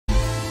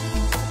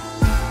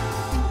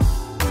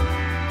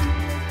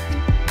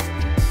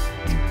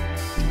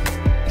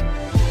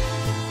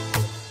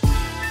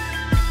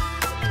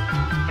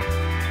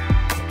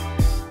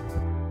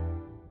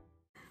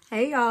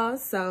Hey y'all,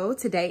 so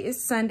today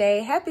is Sunday.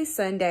 Happy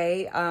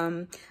Sunday.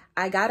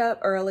 I got up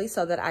early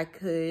so that I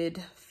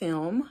could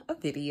film a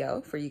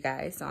video for you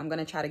guys. So I'm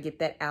gonna try to get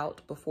that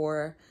out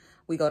before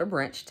we go to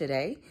brunch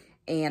today.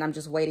 And I'm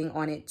just waiting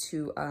on it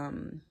to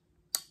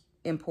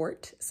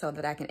import so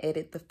that I can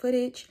edit the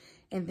footage.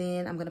 And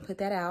then I'm gonna put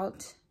that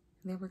out.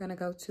 And then we're gonna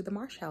go to the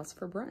Marsh House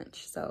for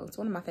brunch. So it's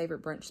one of my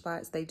favorite brunch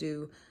spots. They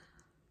do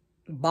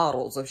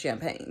bottles of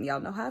champagne.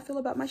 Y'all know how I feel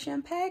about my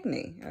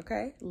champagne,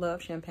 okay?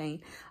 Love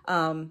champagne.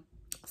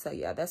 So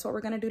yeah, that's what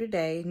we're gonna do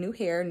today. New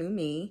hair, new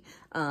me.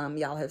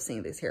 Y'all have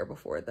seen this hair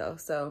before though.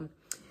 So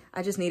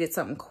I just needed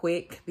something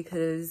quick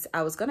because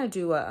I was gonna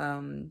do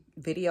a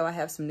video. I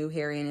have some new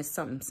hair in. It's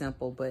something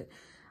simple, but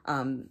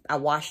I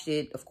washed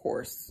it, of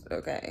course,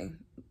 okay?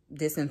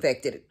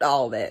 Disinfected it,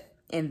 all that.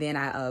 And then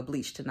I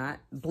bleached the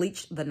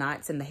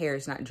knots, and the hair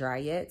is not dry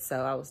yet.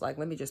 So I was like,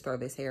 let me just throw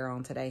this hair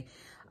on today.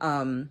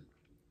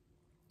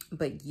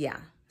 But yeah,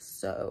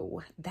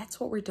 so that's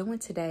what we're doing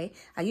today.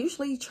 I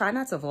usually try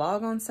not to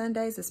vlog on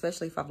Sundays,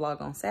 especially if I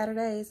vlog on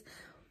Saturdays.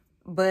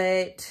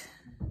 But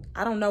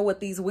I don't know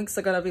what these weeks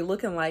are going to be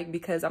looking like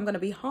because I'm going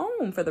to be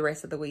home for the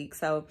rest of the week.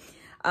 So,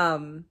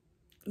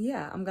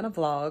 yeah, I'm going to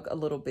vlog a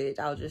little bit.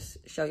 I'll just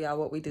show y'all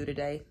what we do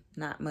today.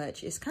 Not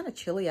much. It's kind of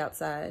chilly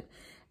outside.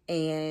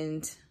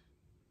 And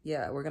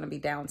yeah, we're going to be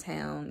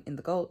downtown in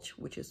the Gulch,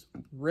 which is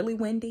really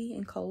windy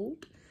and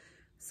cold.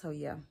 So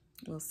yeah.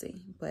 We'll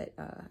see. But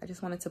I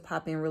just wanted to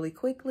pop in really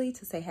quickly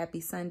to say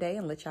happy Sunday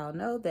and let y'all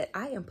know that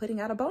I am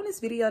putting out a bonus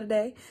video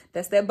today.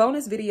 That's that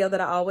bonus video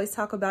that I always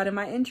talk about in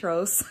my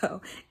intros.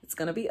 So it's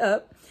going to be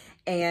up.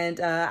 And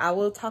I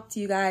will talk to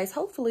you guys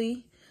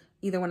hopefully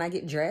either when I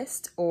get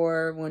dressed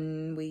or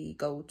when we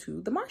go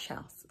to the Marsh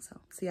House. So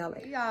see y'all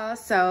later. Hey y'all,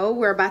 so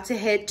we're about to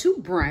head to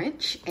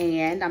brunch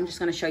and I'm just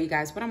going to show you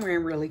guys what I'm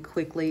wearing really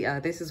quickly.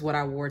 This is what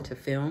I wore to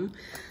film.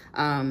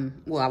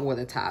 Well, I wore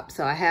the top.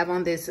 So I have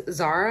on this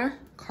Zara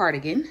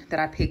cardigan that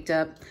I picked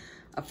up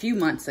a few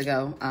months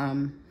ago.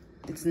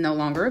 It's no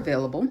longer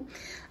available.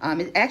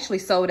 It actually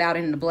sold out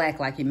in the black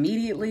like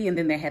immediately, and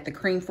then they had the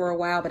cream for a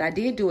while, but I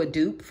did do a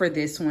dupe for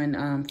this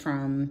one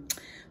from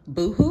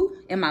Boohoo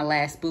in my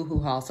last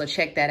Boohoo haul, so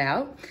check that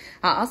out.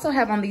 I also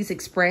have on these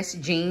Express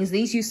jeans.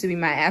 These used to be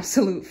my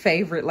absolute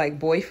favorite like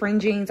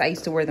boyfriend jeans. I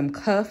used to wear them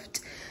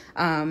cuffed,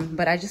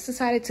 but I just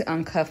decided to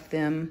uncuff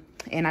them,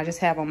 and I just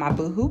have on my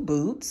Boohoo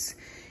boots,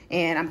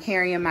 and I'm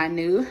carrying my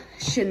new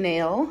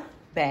Chanel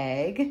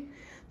bag,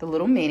 the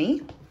little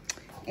mini.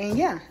 And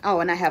yeah, oh,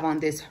 and I have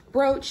on this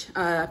brooch.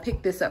 I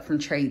picked this up from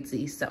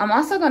Tradesy. So I'm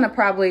also gonna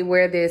probably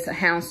wear this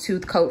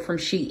houndstooth coat from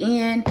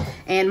Shein.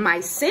 And my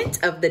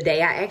scent of the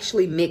day, I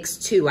actually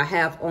mixed two. I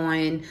have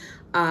on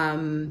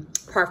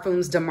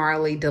Parfums de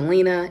Marly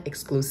Delina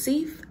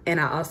Exclusive, and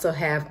I also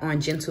have on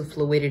Gentle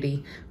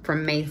Fluidity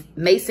from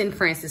Mason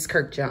Francis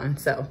Kirkjohn.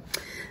 So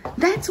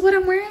that's what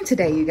I'm wearing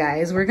today, you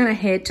guys. We're gonna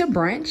head to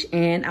brunch,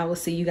 and I will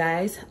see you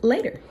guys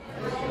later.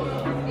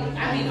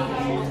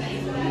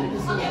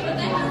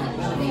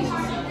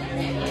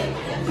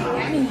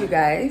 You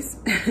guys,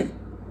 I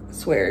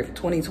swear if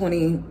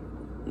 2020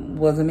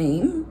 was a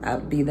meme,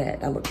 I'd be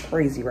that. I look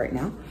crazy right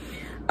now.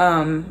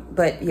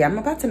 But yeah, I'm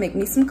about to make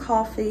me some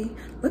coffee.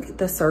 Look at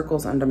the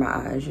circles under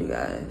my eyes, you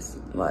guys.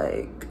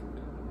 Like,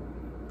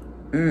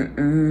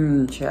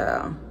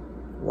 child.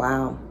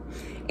 Wow.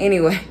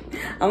 Anyway,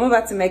 I'm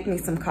about to make me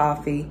some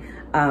coffee.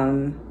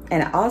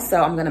 And also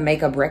I'm gonna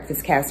make a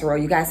breakfast casserole.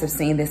 You guys have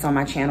seen this on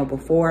my channel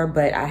before,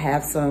 but I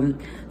have some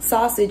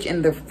sausage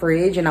in the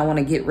fridge and I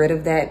wanna get rid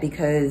of that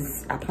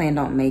because I planned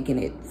on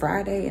making it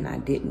Friday and I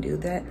didn't do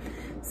that.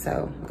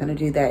 So I'm gonna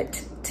do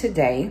that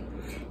today.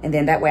 And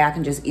then that way I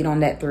can just eat on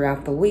that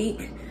throughout the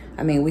week.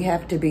 I mean, we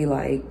have to be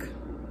like,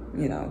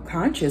 you know,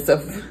 conscious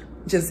of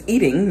just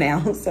eating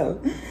now.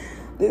 So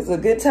this is a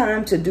good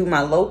time to do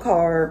my low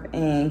carb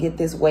and get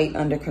this weight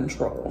under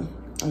control.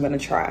 I'm gonna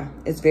try.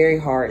 It's very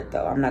hard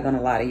though. I'm not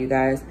gonna lie to you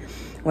guys.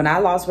 When I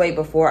lost weight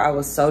before, I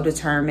was so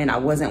determined. I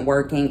wasn't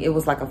working. It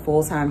was like a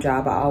full-time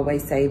job. I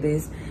always say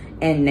this.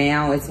 And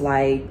now it's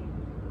like,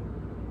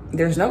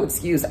 there's no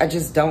excuse. I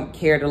just don't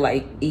care to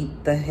like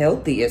eat the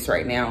healthiest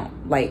right now,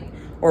 like,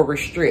 or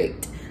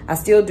restrict. I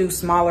still do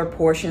smaller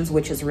portions,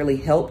 which has really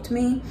helped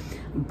me,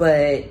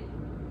 but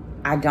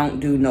I don't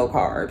do no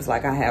carbs.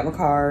 Like I have a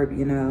carb,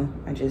 you know,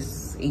 I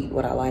just eat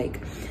what I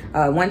like.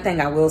 One thing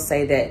I will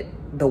say that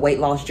the weight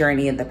loss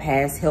journey in the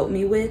past helped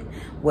me with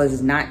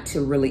was not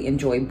to really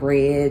enjoy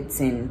breads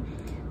and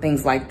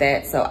things like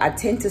that. So I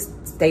tend to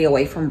stay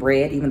away from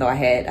bread, even though I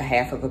had a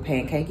half of a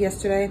pancake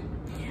yesterday,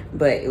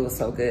 but it was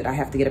so good. I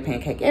have to get a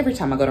pancake every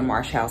time I go to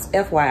Marsh House,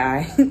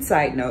 FYI,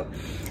 side note.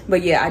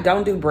 But yeah, I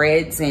don't do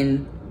breads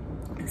and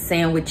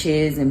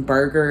sandwiches and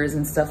burgers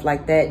and stuff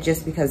like that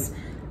just because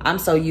I'm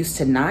so used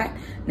to not.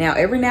 Now,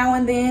 every now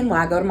and then when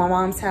I go to my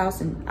mom's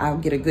house, and I'll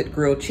get a good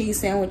grilled cheese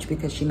sandwich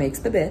because she makes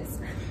the best.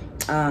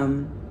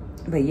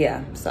 But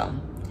yeah, so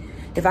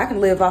if I can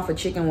live off of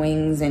chicken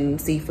wings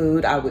and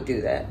seafood, I would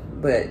do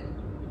that. But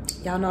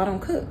y'all know I don't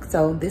cook,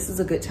 so this is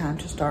a good time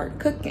to start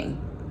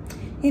cooking.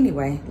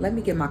 Anyway, let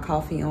me get my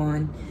coffee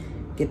on,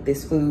 get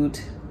this food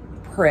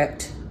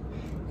prepped,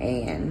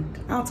 and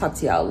I'll talk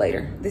to y'all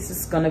later. This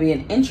is gonna be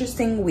an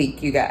interesting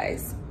week, you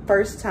guys.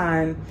 First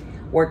time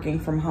working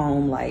from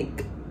home,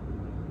 like,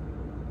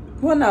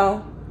 well,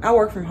 no, I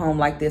worked from home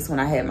like this when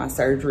I had my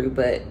surgery,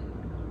 but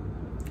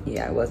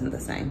yeah, it wasn't the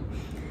same.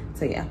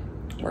 So yeah,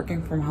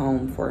 working from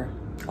home for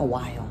a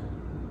while,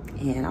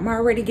 and I'm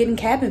already getting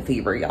cabin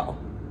fever, y'all.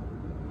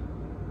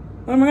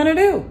 What am I gonna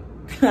do?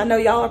 I know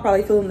y'all are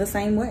probably feeling the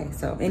same way.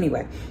 So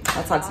anyway,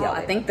 I'll talk to y'all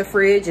later. I think the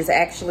fridge is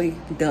actually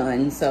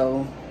done,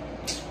 so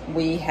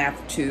we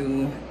have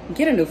to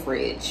get a new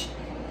fridge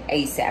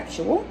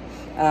ASAP.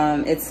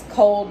 It's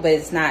cold, but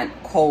it's not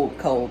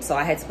cold. So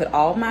I had to put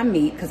all my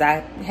meat, because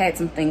I had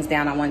some things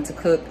down I wanted to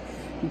cook,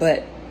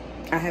 but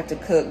I have to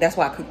cook. That's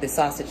why I cooked this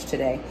sausage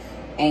today.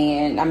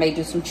 And I may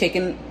do some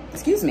chicken,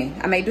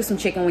 I may do some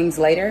chicken wings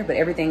later, but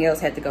everything else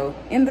had to go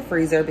in the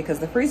freezer because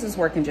the freezer's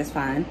working just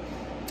fine.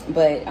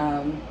 But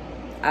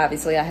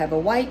obviously I have a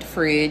white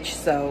fridge,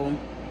 so I'm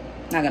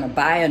not gonna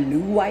buy a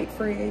new white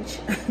fridge.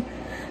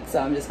 So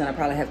I'm just gonna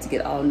probably have to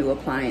get all new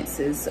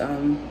appliances.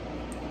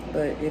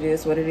 But it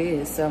is what it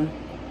is. So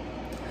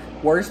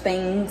worse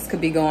things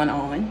could be going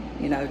on,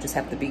 you know, just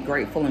have to be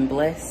grateful and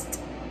blessed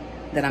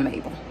that I'm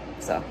able.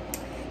 So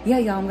yeah,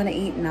 y'all, I'm gonna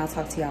eat and I'll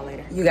talk to y'all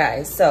later. You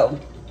guys, so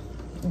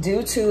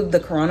due to the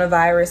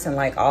coronavirus and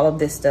like all of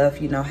this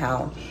stuff, you know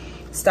how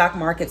stock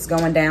market's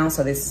going down.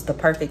 So this is the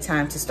perfect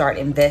time to start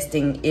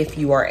investing if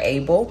you are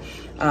able,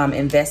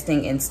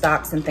 investing in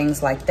stocks and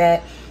things like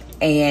that.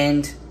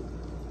 And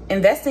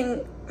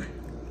investing,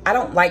 I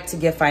don't like to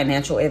give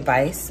financial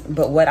advice,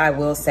 but what I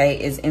will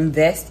say is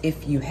invest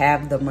if you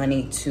have the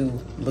money to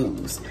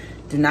lose.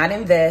 Do not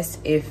invest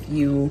if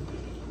you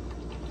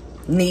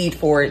need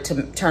for it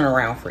to turn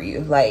around for you.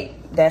 Like,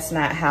 that's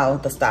not how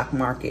the stock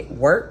market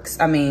works.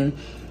 I mean,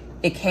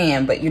 it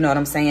can, but you know what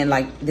I'm saying?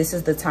 Like, this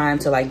is the time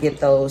to like get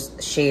those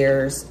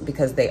shares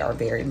because they are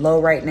very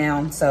low right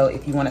now. So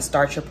if you want to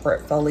start your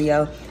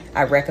portfolio,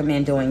 I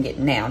recommend doing it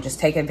now. Just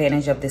take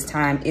advantage of this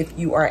time if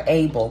you are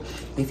able.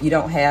 If you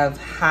don't have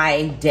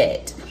high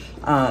debt,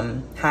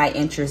 high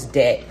interest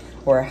debt,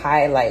 or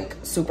high, like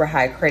super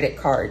high credit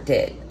card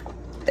debt,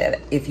 that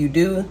if you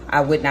do,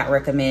 I would not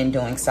recommend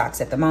doing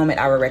stocks at the moment.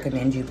 I would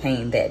recommend you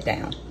paying that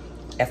down,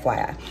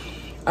 FYI.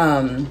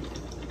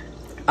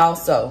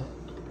 Also,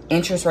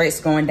 interest rates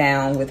going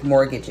down with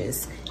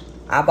mortgages.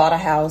 I bought a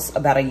house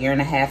about 1.5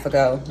 years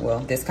ago, well,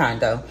 this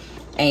condo,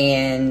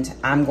 and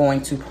I'm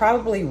going to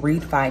probably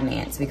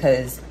refinance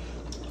because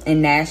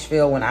in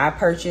Nashville, when I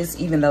purchased,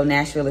 even though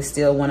Nashville is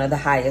still one of the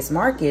highest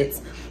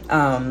markets,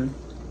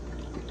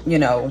 you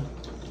know,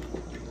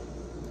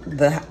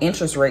 the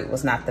interest rate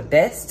was not the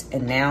best,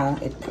 and now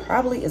it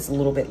probably is a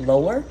little bit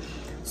lower.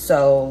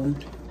 So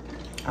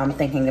I'm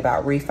thinking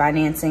about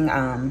refinancing.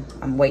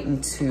 I'm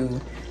waiting to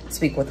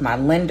speak with my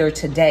lender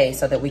today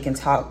so that we can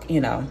talk, you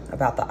know,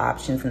 about the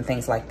options and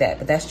things like that.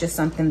 But that's just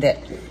something that,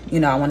 you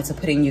know, I wanted to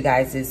put in you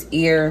guys'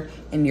 ear,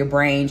 in your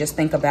brain. Just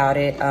think about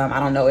it. I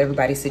don't know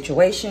everybody's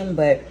situation,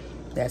 but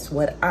that's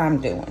what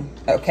I'm doing,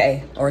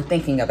 okay? Or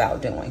thinking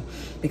about doing,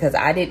 because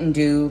I didn't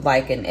do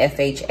like an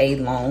FHA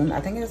loan.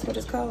 I think that's what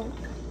it's called.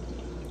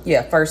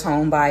 Yeah, First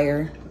Home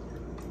Buyer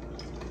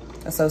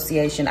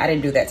Association. I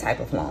didn't do that type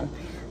of loan.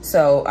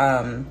 So,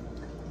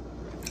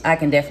 I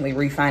can definitely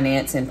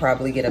refinance and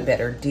probably get a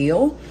better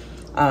deal.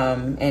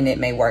 And it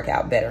may work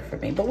out better for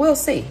me, but we'll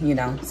see, you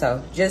know.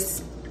 So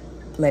just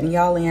letting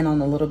y'all in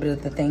on a little bit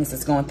of the things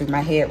that's going through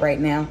my head right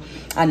now.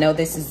 I know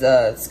this is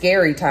a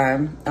scary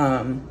time.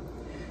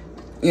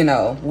 You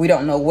know, we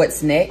don't know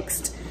what's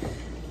next.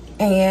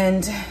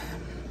 And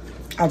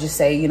I'll just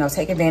say, you know,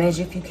 take advantage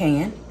if you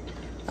can.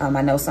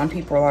 I know some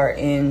people are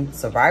in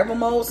survival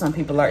mode. Some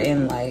people are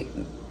in like,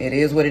 it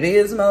is what it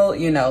is mode,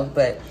 you know,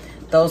 but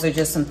those are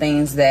just some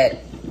things that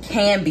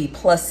can be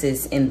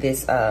pluses in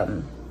this,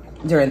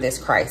 during this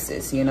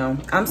crisis, you know.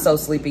 I'm so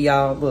sleepy,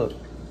 y'all. Look,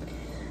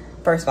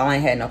 first of all, I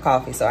ain't had no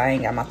coffee, so I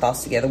ain't got my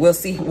thoughts together. We'll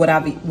see what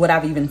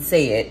I've even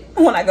said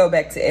when I go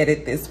back to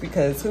edit this,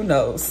 because who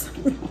knows?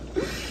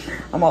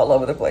 I'm all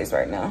over the place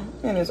right now,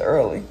 and it's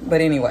early.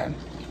 But anyway,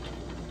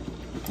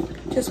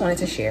 just wanted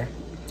to share.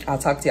 I'll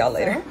talk to y'all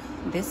later.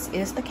 This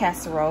is the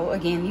casserole.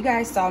 Again, you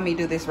guys saw me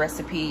do this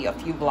recipe a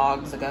few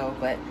vlogs ago,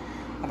 but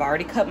I've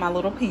already cut my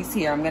little piece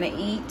here. I'm gonna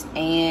eat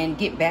and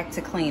get back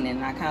to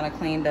cleaning. I kind of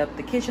cleaned up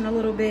the kitchen a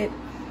little bit,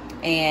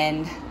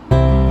 and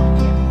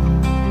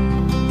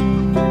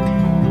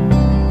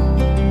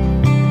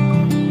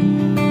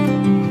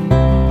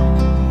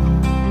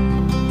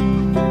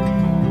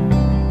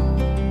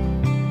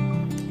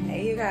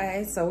hey you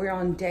guys, so we're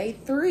on day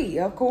 3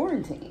 of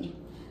quarantine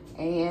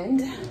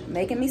and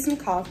making me some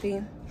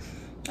coffee.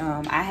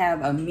 I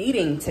have a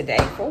meeting today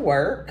for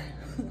work.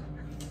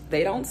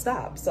 They don't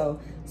stop, so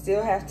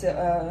still have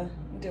to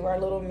do our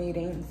little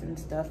meetings and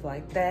stuff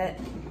like that.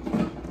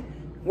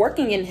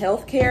 Working in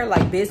healthcare,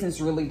 like, business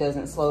really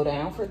doesn't slow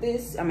down for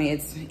this. I mean,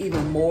 it's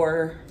even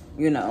more,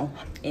 you know,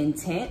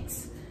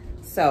 intense.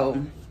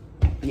 So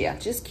yeah,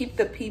 just keep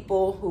the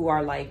people who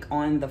are like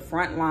on the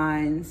front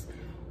lines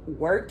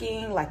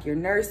working, like your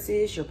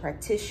nurses, your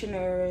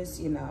practitioners,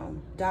 you know,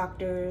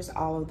 doctors,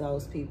 all of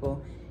those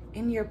people.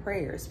 in your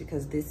prayers,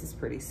 because this is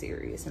pretty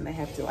serious and they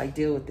have to like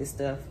deal with this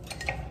stuff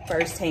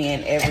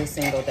firsthand every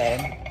single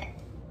day.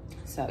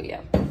 So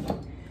yeah,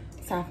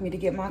 it's time for me to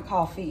get my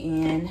coffee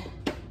in,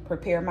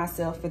 prepare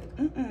myself for,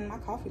 my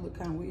coffee look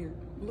kind of weird.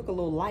 Look a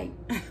little light.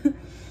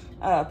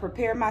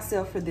 Prepare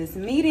myself for this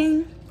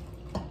meeting.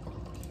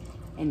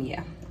 And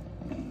yeah.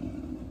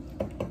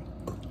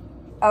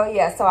 Oh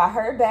yeah, so I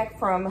heard back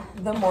from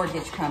the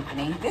mortgage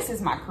company. This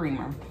is my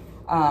creamer.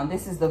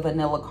 This is the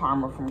vanilla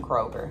caramel from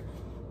Kroger.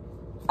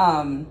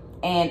 And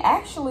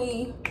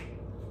actually,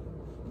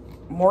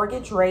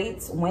 mortgage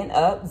rates went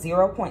up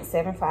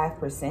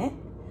 0.75%.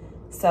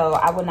 So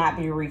I will not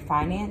be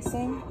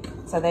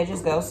refinancing. So that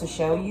just goes to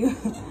show you,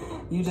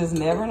 you just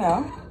never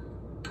know.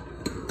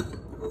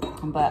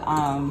 But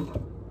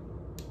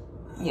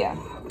yeah.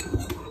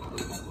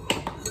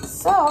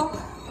 So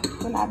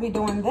will not be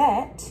doing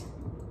that.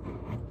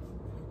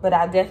 But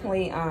I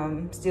definitely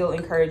still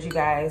encourage you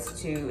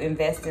guys to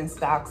invest in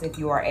stocks if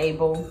you are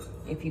able,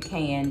 if you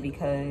can,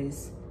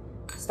 because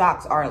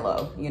stocks are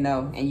low, you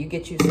know, and you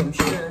get you some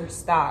sure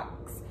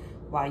stocks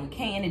while you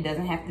can. It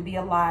doesn't have to be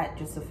a lot,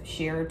 just a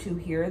share or two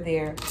here or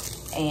there.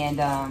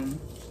 And,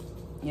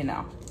 you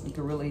know, you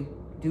can really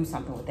do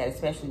something with that,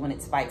 especially when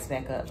it spikes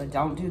back up. But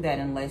don't do that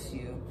unless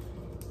you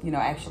know,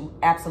 actually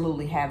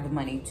absolutely have the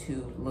money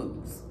to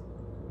lose.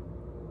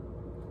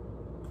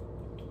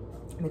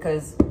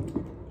 Because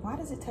why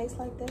does it taste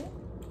like that?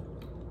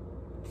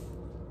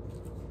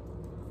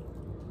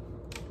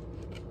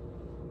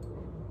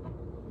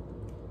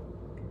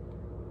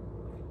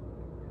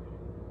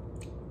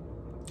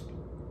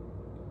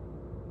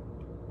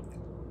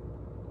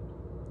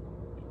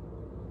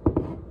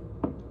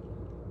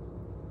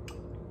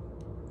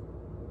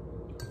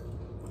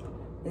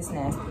 It's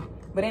nasty.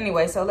 But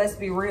anyway, so let's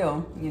be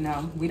real, you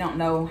know, we don't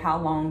know how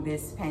long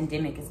this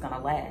pandemic is gonna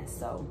last.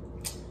 So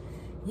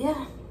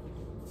yeah.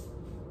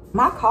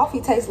 My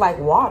coffee tastes like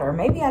water.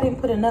 Maybe I didn't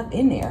put enough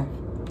in there.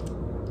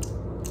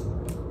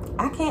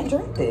 I can't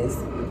drink this,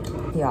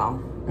 y'all.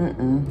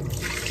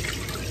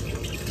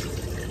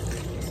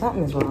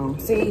 Something's wrong.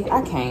 See,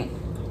 I can't.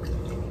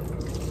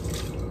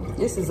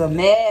 This is a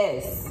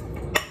mess.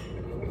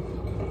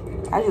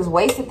 I just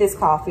wasted this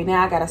coffee.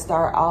 Now I gotta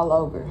start all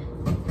over.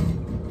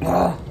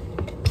 Ugh.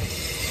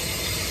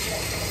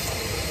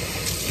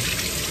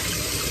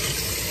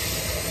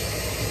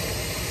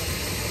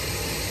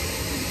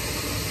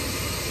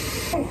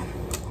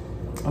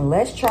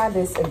 Let's try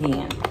this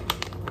again.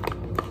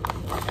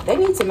 They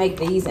need to make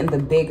these in the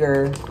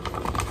bigger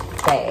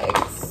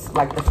bags.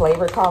 Like the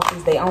flavored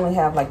coffees, they only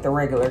have like the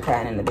regular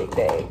kind in the big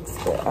bags.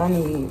 But I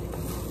need,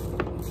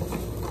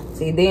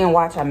 see, then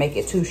watch I make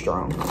it too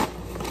strong.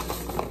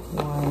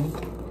 1,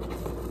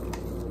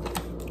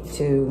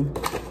 2,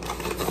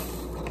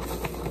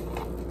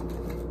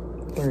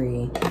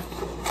 3,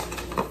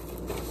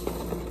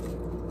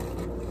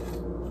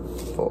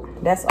 4.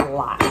 That's a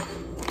lot.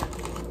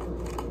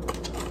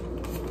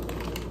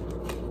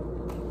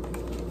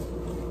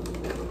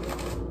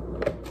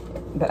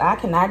 But I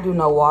cannot do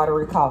no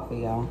watery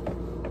coffee, y'all.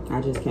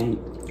 I just can't.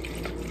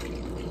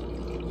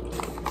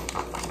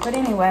 But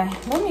anyway,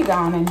 let me go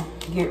on and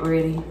get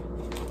ready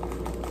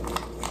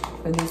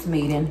for this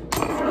meeting.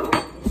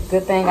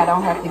 Good thing I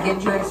don't have to get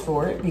dressed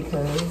for it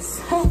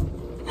because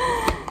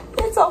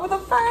it's over the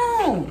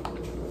phone.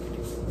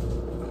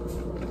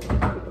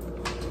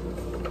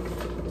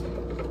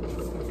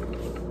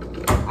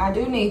 I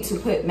do need to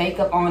put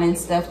makeup on and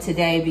stuff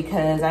today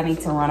because I need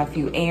to run a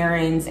few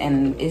errands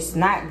and it's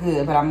not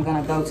good, but I'm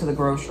gonna go to the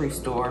grocery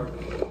store.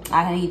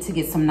 I need to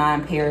get some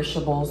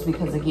non-perishables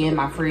because again,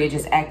 my fridge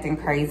is acting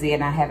crazy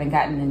and I haven't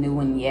gotten a new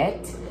one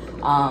yet.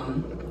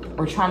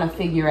 We're trying to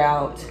figure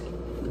out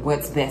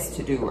what's best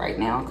to do right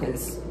now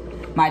because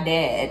my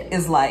dad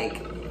is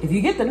like, if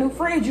you get the new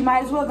fridge, you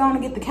might as well go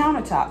and get the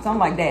countertops. I'm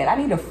like, Dad, I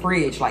need a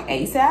fridge like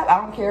ASAP. I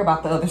don't care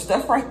about the other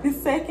stuff right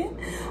this second,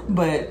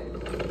 but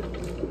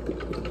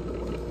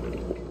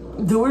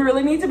do we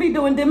really need to be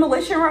doing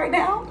demolition right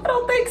now? I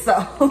don't think so.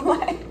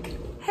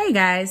 Hey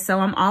guys, so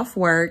I'm off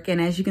work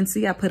and as you can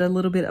see, I put a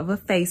little bit of a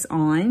face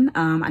on.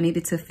 I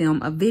needed to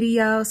film a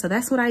video, so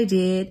that's what I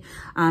did.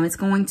 It's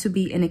going to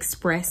be an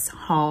express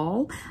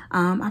haul.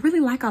 I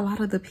really like a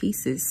lot of the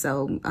pieces,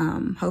 so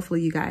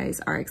hopefully you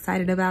guys are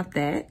excited about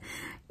that.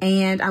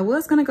 And I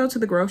was gonna go to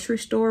the grocery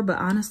store, but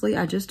honestly,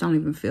 I just don't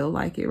even feel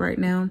like it right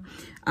now.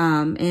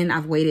 And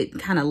I've waited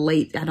kind of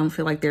late. I don't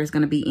feel like there's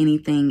gonna be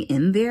anything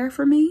in there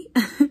for me.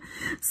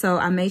 So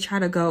I may try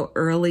to go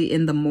early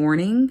in the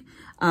morning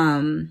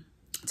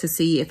to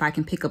see if I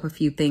can pick up a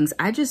few things.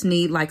 I just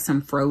need like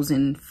some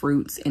frozen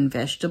fruits and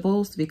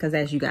vegetables because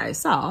as you guys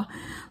saw,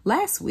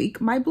 last week,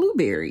 my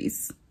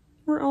blueberries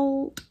were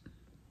old,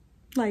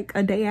 like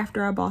a day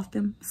after I bought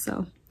them.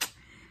 So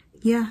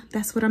yeah,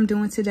 that's what I'm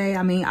doing today.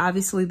 I mean,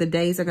 obviously the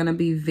days are gonna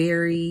be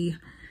very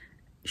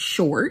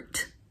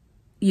short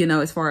you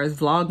know, as far as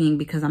vlogging,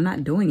 because I'm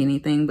not doing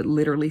anything but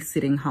literally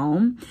sitting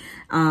home.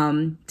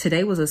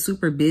 Today was a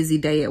super busy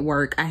day at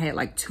work. I had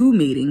like 2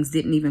 meetings,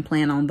 didn't even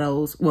plan on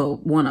those. Well,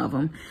 one of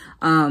them.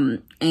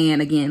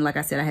 And again, like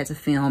I said, I had to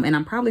film, and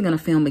I'm probably going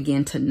to film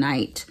again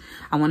tonight.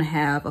 I want to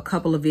have a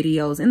couple of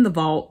videos in the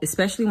vault,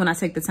 especially when I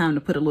take the time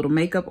to put a little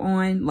makeup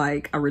on.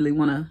 Like, I really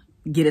want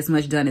to get as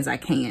much done as I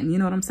can. You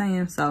know what I'm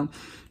saying? So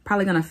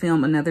probably going to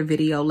film another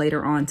video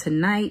later on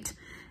tonight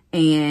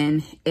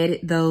and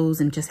edit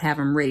those and just have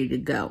them ready to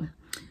go.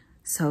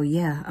 So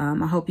yeah,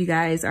 I hope you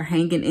guys are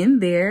hanging in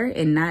there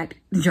and not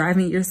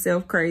driving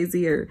yourself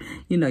crazy, or,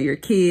 you know, your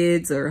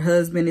kids or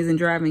husband isn't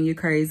driving you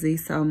crazy.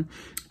 So,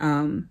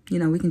 you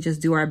know, we can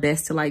just do our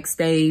best to like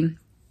stay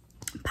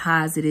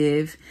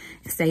positive,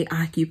 stay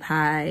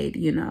occupied,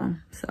 you know.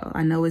 So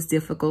I know it's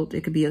difficult.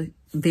 It could be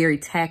very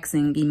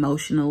taxing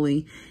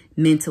emotionally,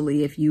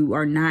 mentally, if you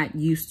are not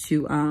used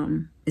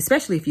to,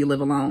 especially if you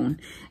live alone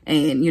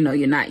and, you know,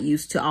 you're not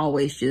used to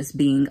always just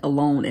being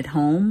alone at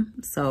home.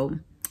 So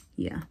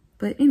yeah.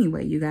 But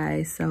anyway, you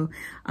guys, so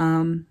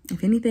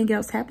if anything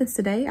else happens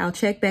today, I'll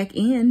check back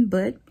in.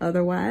 But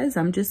otherwise,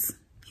 I'm just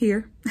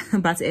here. I'm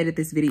about to edit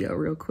this video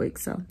real quick.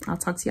 So I'll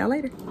talk to y'all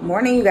later.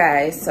 Morning, you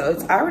guys. So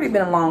it's already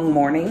been a long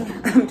morning.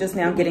 I'm just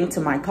now getting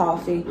to my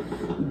coffee.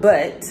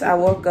 But I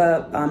woke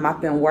up, I've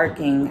been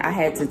working. I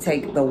had to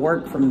take the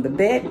work from the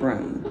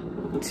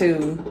bedroom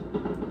to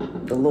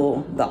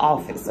the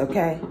office,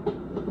 okay?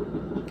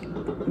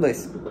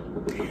 Listen,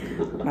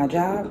 my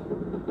job,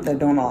 they're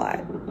doing a lot.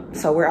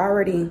 So we're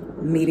already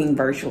meeting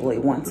virtually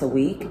once a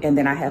week, and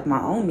then I have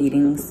my own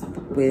meetings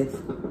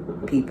with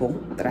people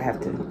that I have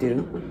to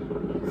do.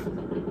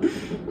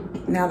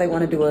 Now they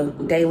want to do a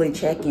daily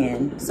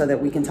check-in so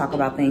that we can talk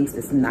about things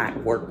that's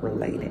not work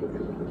related.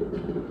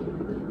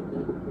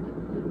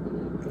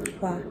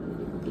 Why?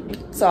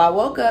 So I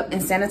woke up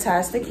and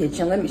sanitized the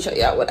kitchen. Let me show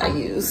y'all what I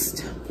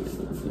used.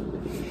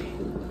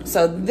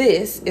 So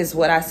this is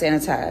what I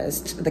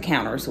sanitized the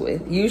counters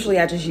with. Usually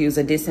I just use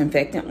a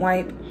disinfectant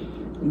wipe,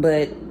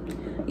 but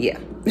yeah.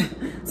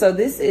 So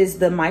this is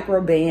the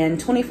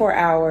Microban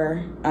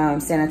 24-hour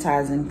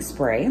sanitizing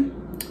spray,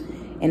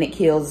 and it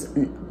kills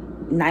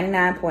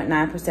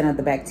 99.9% of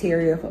the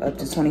bacteria for up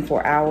to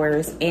 24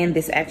 hours. And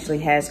this actually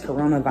has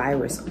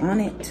coronavirus on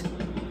it.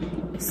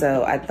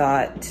 So I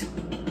thought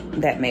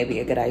that may be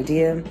a good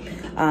idea.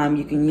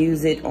 You can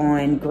use it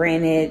on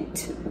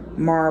granite,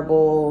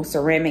 marble,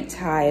 ceramic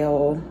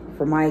tile,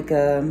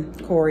 formica,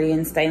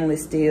 Corian,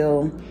 stainless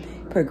steel.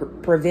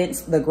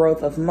 Prevents the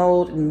growth of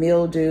mold and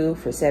mildew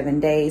for 7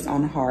 days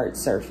on hard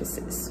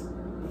surfaces.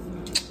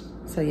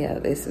 So yeah,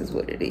 this is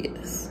what it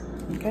is,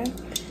 okay?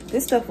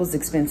 This stuff was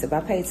expensive. I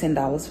paid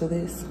 $10 for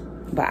this,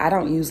 but I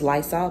don't use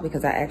Lysol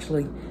because I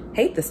actually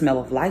hate the smell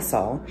of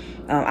Lysol.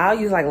 I'll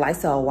use like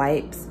Lysol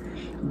wipes,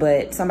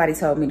 but somebody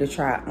told me to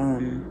try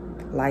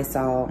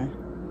Lysol,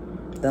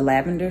 the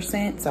lavender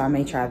scent, so I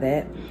may try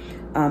that.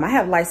 I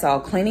have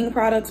Lysol cleaning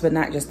products, but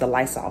not just the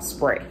Lysol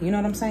spray. You know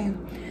what I'm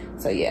saying?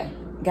 So yeah.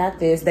 Got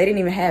this. They didn't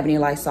even have any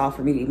Lysol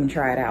for me to even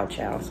try it out,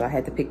 y'all. So I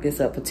had to pick this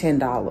up for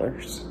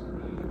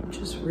 $10, which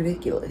is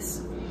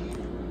ridiculous.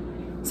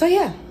 So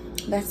yeah,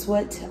 that's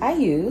what I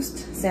used.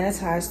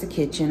 Sanitized the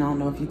kitchen. I don't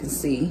know if you can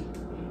see.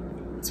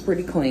 It's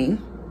pretty clean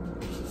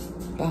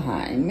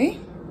behind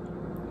me.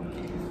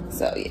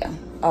 So yeah.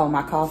 Oh,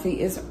 my coffee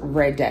is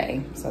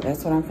ready. So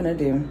that's what I'm gonna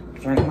do.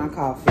 Drink my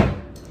coffee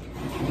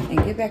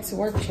and get back to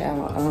work,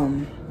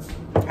 y'all.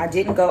 I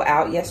didn't go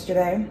out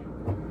yesterday.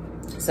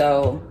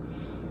 So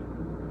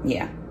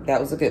yeah,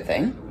 that was a good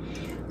thing.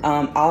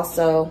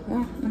 Also,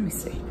 well, let me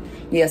see.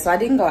 Yeah, so I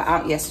didn't go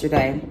out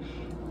yesterday,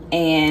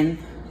 and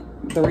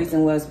the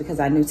reason was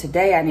because I knew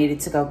today I needed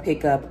to go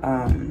pick up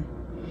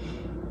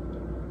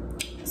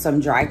some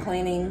dry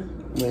cleaning,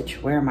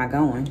 which, where am I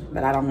going?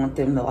 But I don't want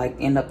them to like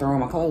end up throwing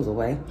my clothes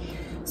away.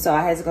 So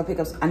I had to go pick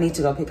up, I need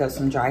to go pick up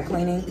some dry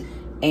cleaning.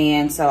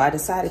 And so I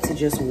decided to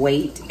just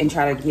wait and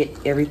try to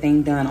get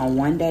everything done on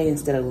one day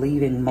instead of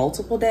leaving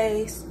multiple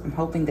days. I'm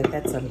hoping that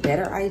that's a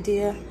better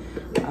idea.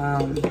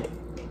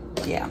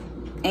 Yeah,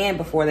 and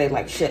before they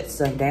like shut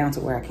stuff down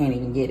to where I can't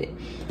even get it.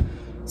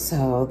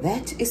 So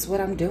that is what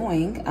I'm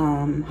doing.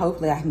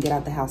 Hopefully I can get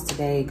out the house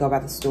today, go by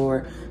the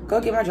store, go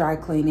get my dry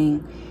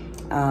cleaning,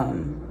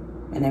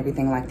 and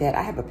everything like that.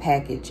 I have a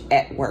package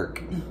at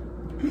work.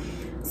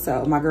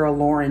 So my girl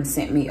Lauren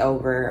sent me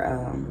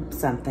over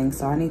something,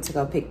 so I need to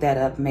go pick that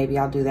up. Maybe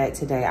I'll do that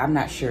today. I'm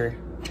not sure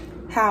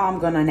how I'm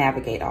gonna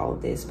navigate all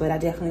of this, but I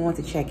definitely want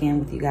to check in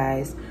with you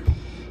guys.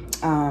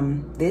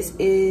 This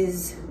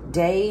is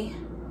day,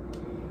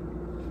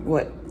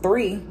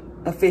 3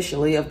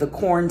 officially of the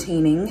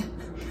quarantining,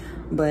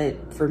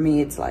 but for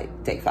me it's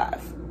like day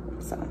 5.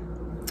 So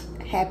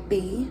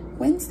happy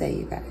Wednesday,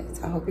 you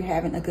guys. I hope you're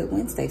having a good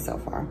Wednesday so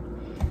far.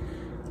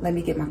 Let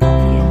me get my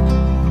coffee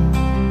in.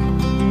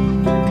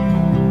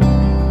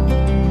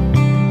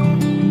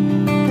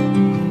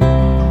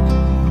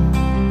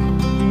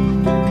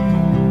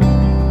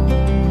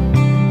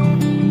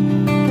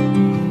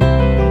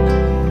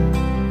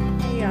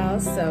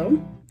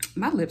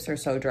 My lips are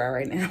so dry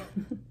right now.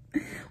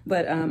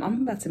 But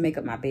I'm about to make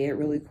up my bed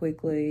really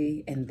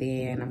quickly, and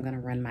then I'm gonna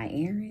run my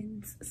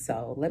errands.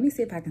 So let me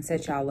see if I can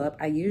set y'all up.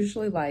 I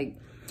usually like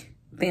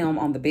film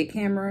on the big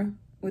camera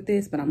with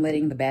this, but I'm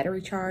letting the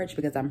battery charge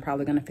because I'm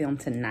probably gonna film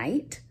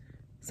tonight.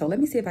 So let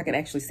me see if I can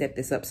actually set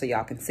this up so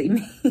y'all can see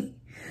me.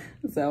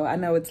 So I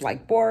know it's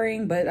like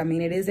boring, but I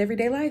mean, it is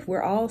everyday life.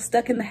 We're all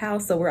stuck in the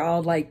house, so we're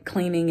all like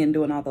cleaning and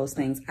doing all those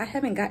things. I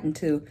haven't gotten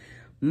to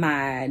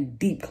my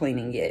deep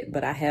cleaning yet,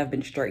 but I have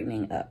been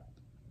straightening up,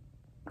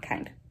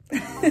 kind of.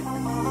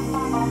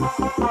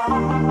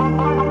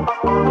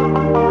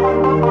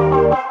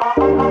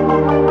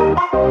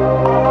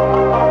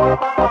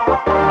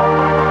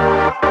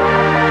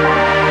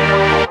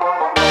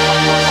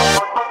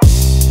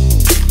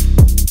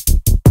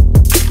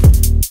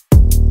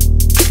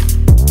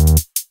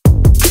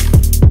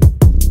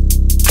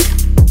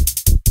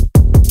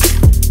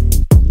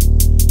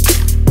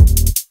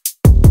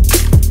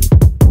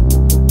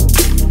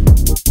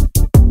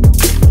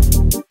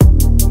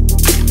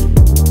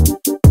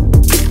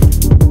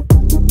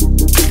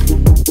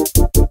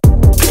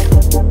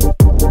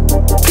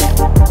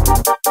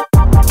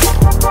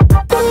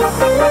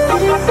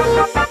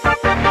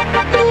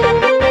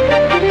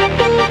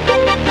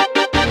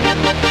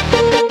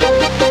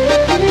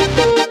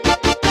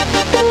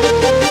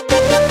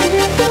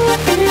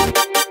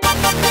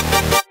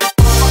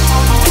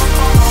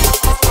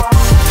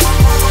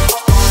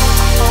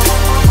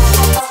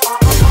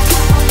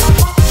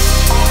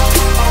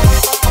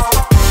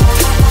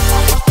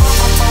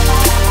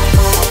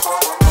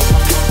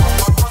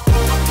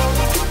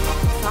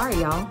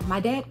 My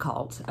dad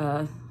called,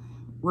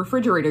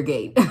 refrigerator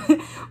gate,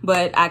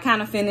 but I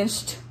kind of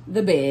finished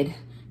the bed.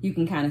 You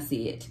can kind of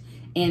see it.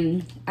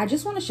 And I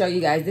just want to show you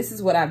guys, this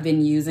is what I've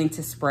been using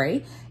to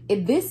spray.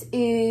 This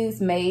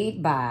is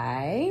made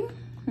by,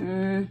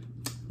 the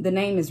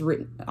name is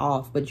written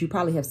off, but you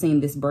probably have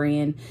seen this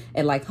brand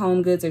at like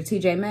Home Goods or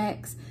TJ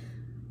Maxx.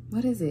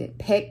 What is it?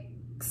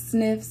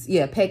 Pecksniffs?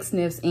 Yeah,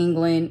 Pecksniffs,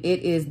 England. It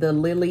is the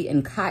Lily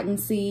and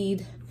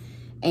Cottonseed.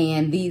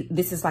 And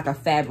this is like a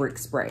fabric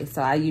spray.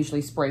 So I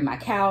usually spray my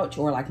couch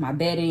or like my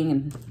bedding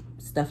and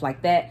stuff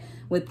like that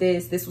with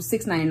this. This was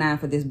 $6.99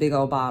 for this big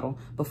old bottle.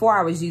 Before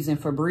I was using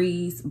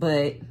Febreze,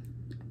 but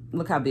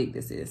look how big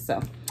this is.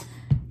 So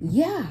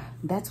yeah,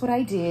 that's what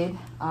I did.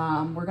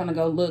 We're gonna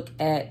go look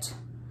at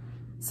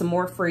some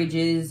more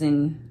fridges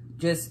and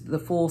just the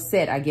full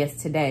set, I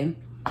guess, today.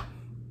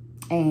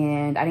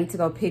 And I need to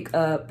go pick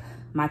up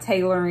my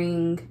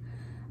tailoring.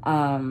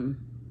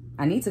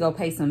 I need to go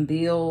pay some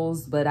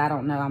bills, but I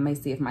don't know. I may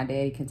see if my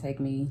daddy can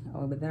take me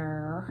over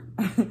there,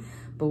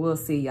 but we'll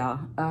see, y'all.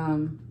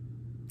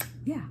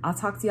 Yeah, I'll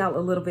talk to y'all a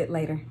little bit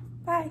later.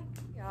 Bye.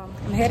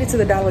 I'm headed to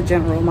the Dollar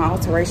General. My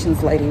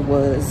alterations lady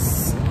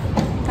was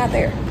not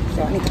there,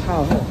 so I need to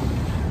call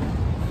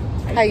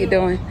her. How you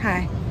doing?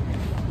 Hi.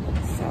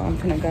 So I'm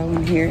gonna go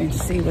in here and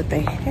see what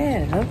they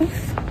have.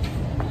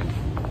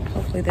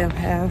 Hopefully they'll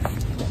have,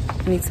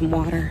 I need some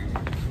water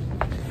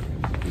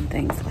and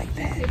things like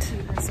that.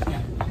 So.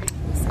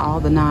 All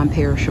the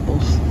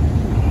non-perishables,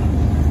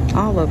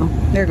 all of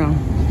them, they're gone.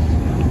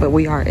 But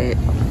we are at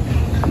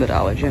the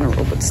Dollar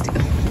General, but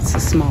still, it's a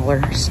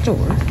smaller store.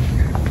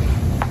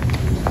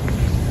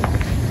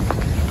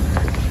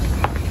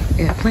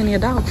 Yeah, plenty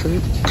of dog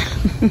food.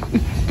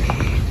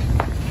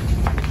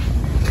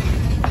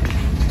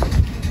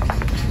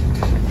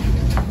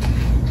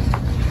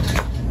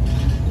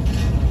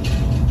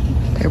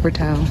 Paper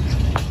towels,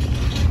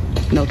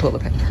 no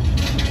toilet paper.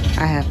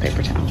 I have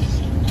paper towels.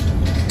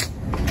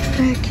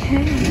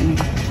 Okay.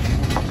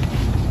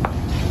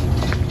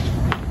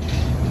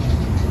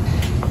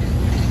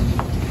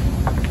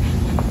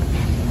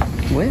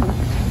 Well.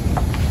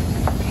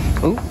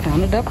 Oh,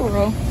 found a double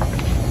roll.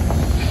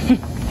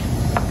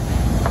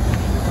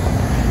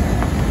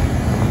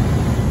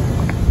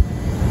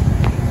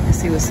 Let's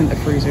see what's in the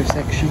freezer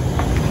section.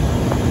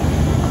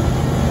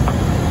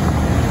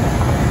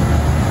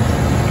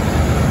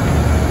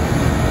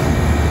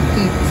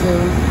 Pizza.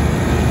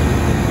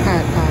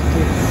 Hot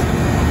Pockets.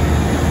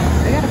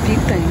 I got a few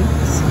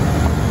things,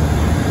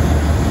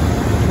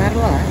 not a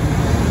lot.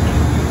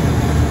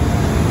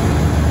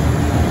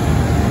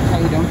 How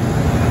you doing?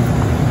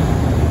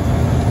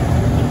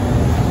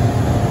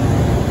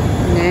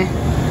 Nah, I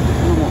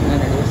don't want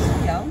none of this.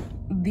 Yo,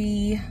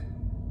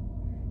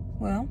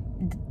 well,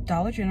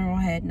 Dollar General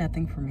had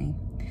nothing for me.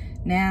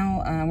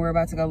 Now, we're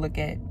about to go look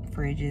at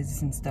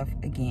fridges and stuff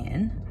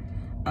again.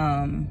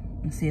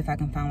 And see if I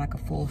can find like a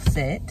full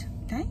set.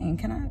 Dang,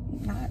 can I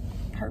not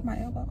hurt my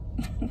elbow?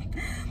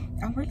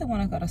 I really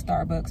want to go to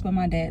Starbucks, but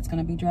my dad's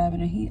gonna be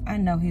driving, and I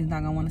know he's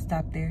not gonna want to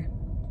stop there.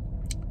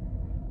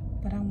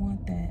 But I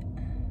want that.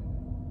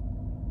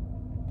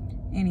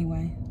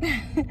 Anyway,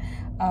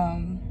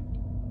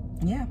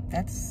 yeah,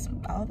 that's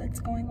all that's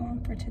going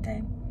on for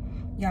today.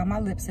 Y'all, my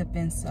lips have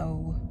been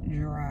so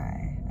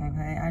dry.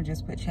 Okay, I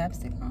just put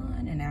chapstick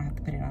on, and now I have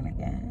to put it on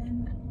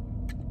again.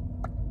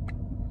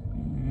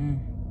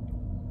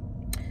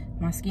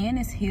 My skin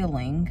is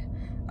healing.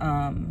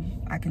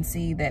 I can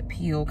see that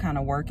peel kind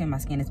of working. My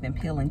skin has been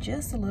peeling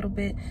just a little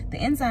bit. The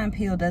enzyme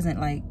peel doesn't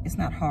like, it's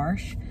not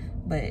harsh,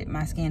 but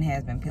my skin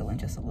has been peeling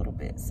just a little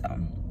bit. So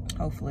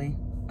hopefully,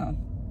 oh,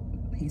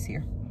 he's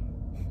here.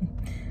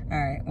 All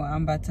right, well,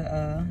 I'm about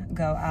to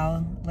go.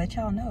 I'll let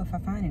y'all know if I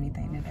find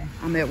anything today.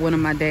 I'm at one of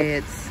my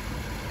dad's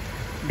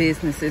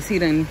businesses. He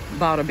done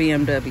bought a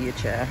BMW,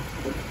 child.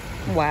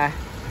 Why?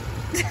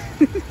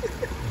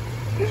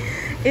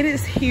 It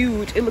is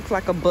huge. It looks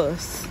like a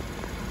bus.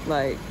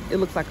 Like, it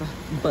looks like a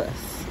bus.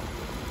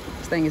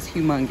 This thing is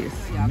humongous.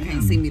 Y'all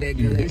can't see me that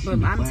good,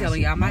 but I'm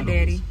telling y'all, my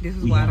daddy, this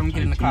is why I don't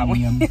get in the car with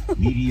him.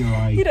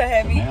 He done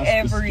have me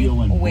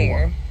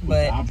everywhere,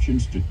 but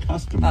options to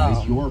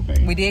customize your base.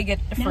 We did get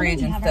the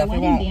fridge and stuff.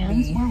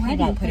 He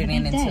won't put it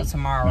in until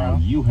tomorrow. Now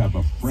you have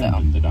a friend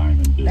in the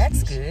diamond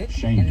business. That's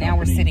good. And now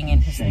we're sitting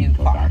in his new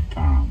car.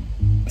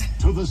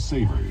 To the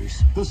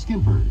savers, the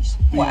skimpers,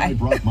 the Why? I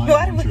brought my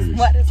Why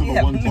adventures, to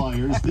the one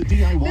flyers, the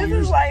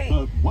DIYers.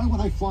 Like, why would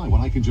I fly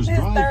when I can just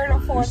drive? Third or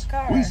fourth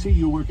car. We see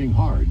you working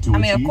hard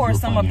to of course,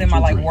 some of them are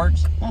like work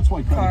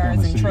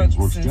cars and trucks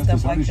and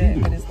stuff like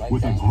that, but it's like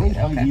with a great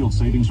high yield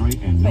savings rate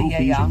and no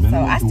fees. So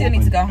I still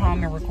need to go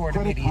home and record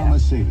a video.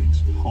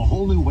 Savings, a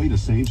whole new way to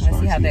save. Let's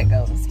see how that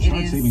goes. It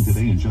is saving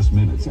today in just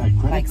minutes at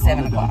like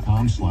 7 o'clock.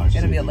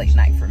 It'll be a late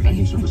night for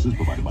me.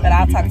 But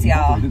I'll talk to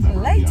y'all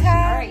later. All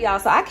right, y'all.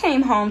 So I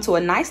came home to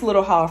a nice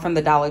little haul from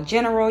the Dollar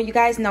General. You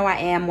guys know I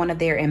am one of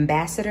their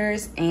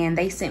ambassadors, and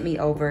they sent me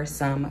over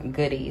some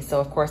goodies. So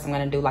of course I'm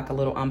gonna do like a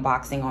little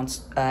unboxing on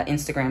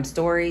Instagram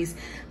stories,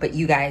 but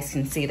you guys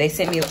can see they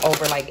sent me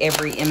over like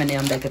every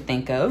M&M they could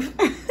think of.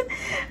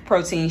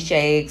 Protein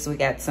shakes, we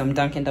got some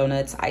Dunkin'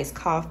 Donuts iced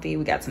coffee,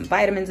 we got some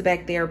vitamins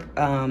back there,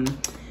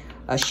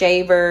 a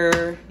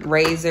shaver,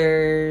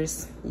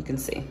 razors, you can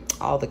see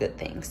all the good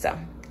things. So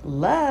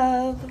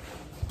love.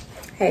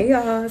 Hey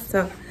y'all,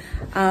 so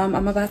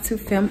I'm about to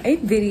film a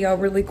video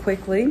really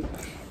quickly,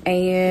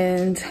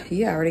 and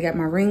yeah, I already got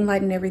my ring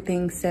light and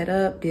everything set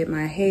up, did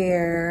my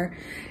hair,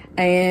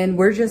 and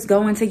we're just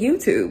going to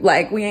YouTube.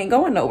 Like, we ain't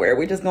going nowhere,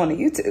 we're just going to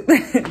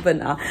YouTube. But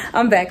no,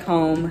 I'm back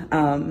home.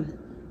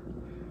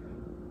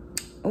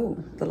 Oh,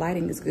 the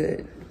lighting is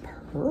good.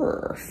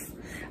 Perf.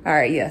 All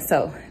right, yeah,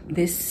 so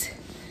this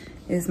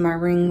is my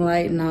ring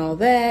light and all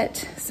that.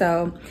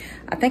 So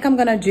I think I'm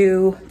gonna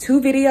do 2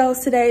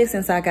 videos today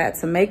since I got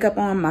some makeup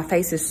on. My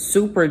face is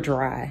super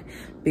dry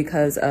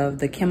because of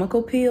the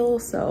chemical peel,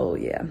 so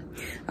yeah.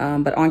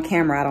 But on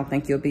camera, I don't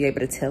think you'll be able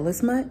to tell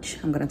as much.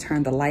 I'm gonna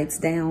turn the lights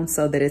down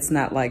so that it's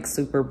not like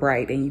super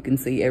bright and you can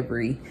see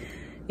every,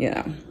 you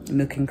know,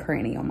 nook and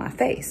cranny on my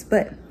face.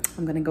 But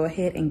I'm gonna go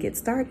ahead and get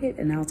started,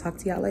 and I'll talk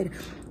to y'all later.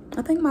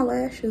 I think my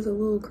lash is a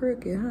little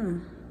crooked, huh?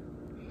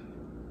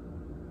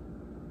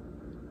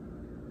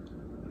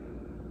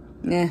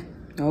 Yeah,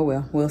 oh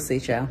well, we'll see,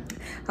 y'all.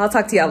 I'll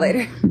talk to y'all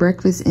later.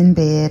 Breakfast in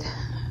bed.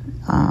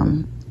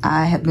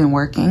 I have been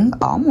working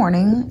all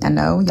morning. I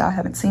know y'all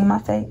haven't seen my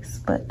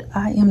face, but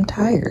I am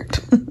tired.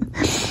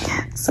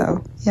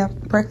 So yeah,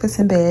 breakfast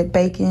in bed,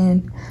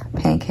 bacon,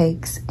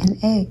 pancakes,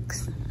 and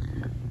eggs.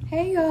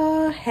 Hey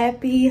y'all,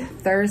 happy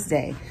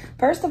Thursday.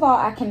 First of all,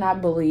 I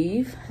cannot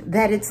believe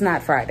that it's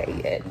not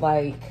Friday yet.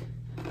 Like,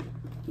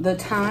 the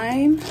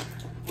time,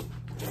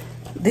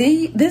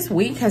 this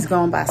week has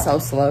gone by so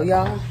slow,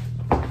 y'all.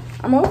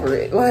 I'm over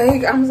it.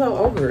 Like, I'm so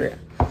over it.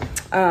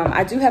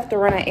 I do have to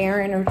run an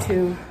errand or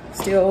two,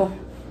 still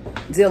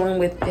dealing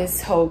with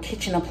this whole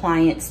kitchen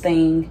appliance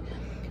thing.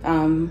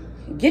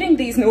 Getting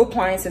these new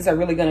appliances are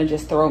really gonna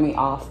just throw me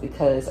off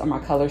because of my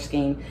color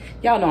scheme.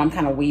 Y'all know I'm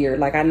kind of weird.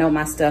 Like, I know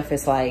my stuff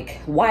is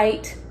like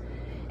white,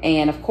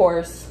 and of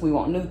course we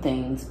want new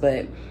things,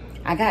 but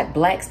I got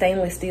black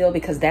stainless steel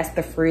because that's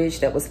the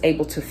fridge that was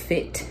able to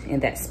fit in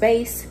that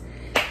space.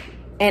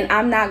 And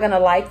I'm not gonna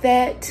like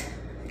that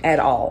at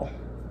all.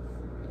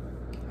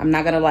 I'm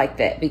not gonna like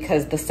that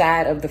because the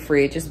side of the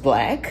fridge is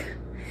black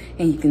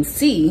and you can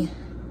see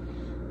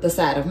the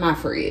side of my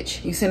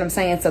fridge. You see what I'm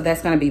saying? So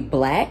that's gonna be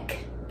black.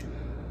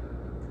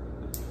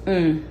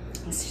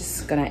 It's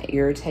just gonna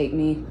irritate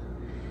me.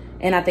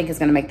 And I think it's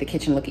gonna make the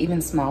kitchen look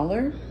even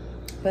smaller,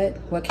 but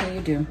what can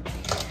you do?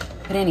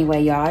 But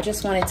anyway, y'all, I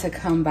just wanted to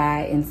come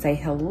by and say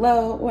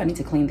hello. Oh, I need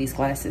to clean these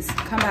glasses.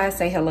 Come by and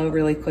say hello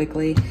really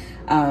quickly.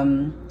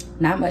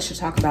 Not much to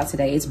talk about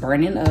today. It's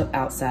burning up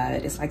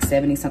outside. It's like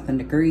 70 something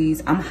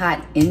degrees. I'm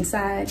hot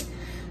inside.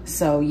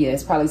 So yeah,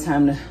 it's probably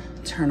time to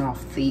turn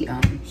off the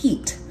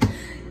heat.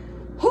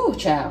 Whew,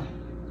 child.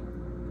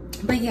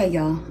 But yeah,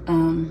 y'all,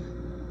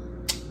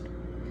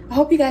 I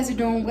hope you guys are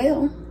doing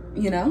well.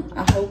 You know,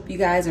 I hope you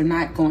guys are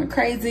not going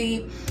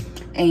crazy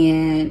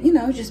and, you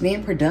know, just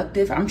being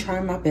productive. I'm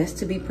trying my best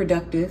to be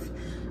productive.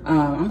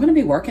 I'm going to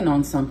be working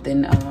on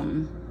something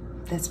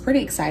that's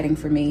pretty exciting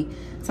for me.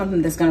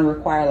 Something that's going to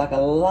require like a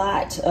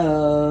lot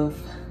of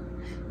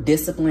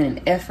discipline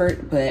and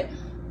effort. But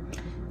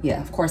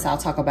yeah, of course, I'll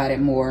talk about it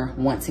more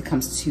once it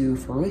comes to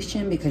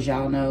fruition, because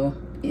y'all know,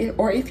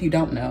 or if you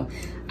don't know,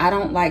 I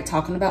don't like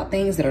talking about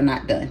things that are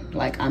not done.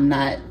 Like, I'm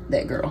not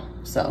that girl.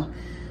 So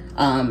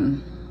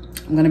I'm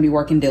going to be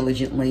working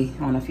diligently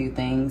on a few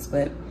things.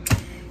 But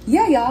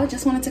yeah, y'all,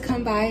 just wanted to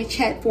come by,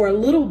 chat for a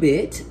little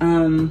bit.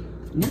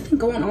 Nothing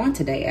going on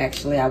today,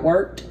 actually. I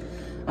worked.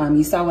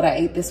 You saw what I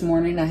ate this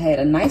morning. I had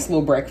a nice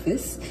little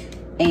breakfast.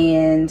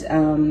 And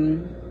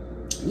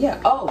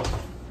yeah, oh,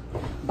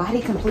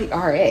 Body Complete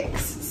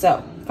RX.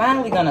 So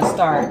finally gonna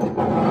start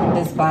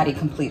this Body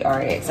Complete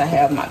RX. I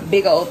have my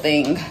big old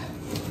thing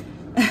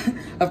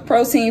of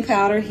protein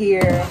powder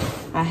here.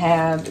 I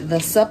have the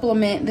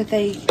supplement that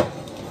they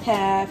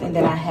have, and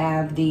then I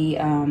have the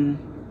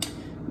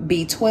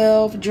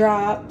B12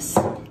 drops,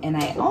 and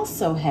I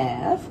also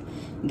have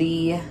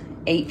the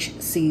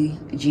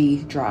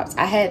HCG drops.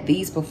 I had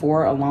these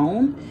before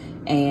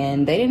alone,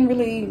 and they didn't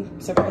really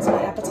suppress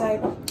my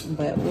appetite,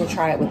 but we'll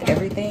try it with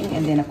everything.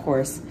 And then of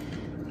course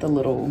the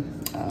little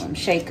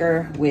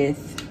shaker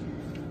with,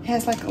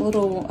 has like a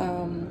little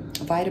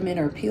vitamin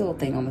or pill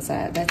thing on the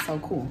side. That's so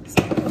cool.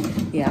 So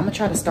yeah, I'm gonna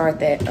try to start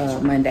that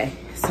Monday.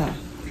 So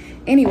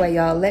anyway,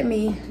 y'all, let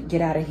me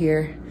get out of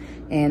here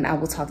and I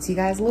will talk to you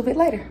guys a little bit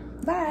later.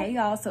 Bye. Hey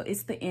y'all, so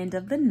it's the end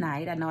of the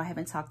night. I know I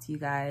haven't talked to you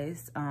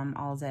guys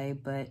all day,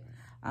 but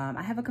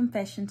I have a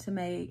confession to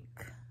make.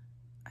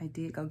 I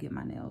did go get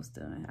my nails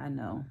done. I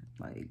know,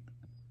 like,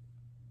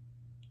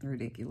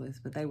 ridiculous,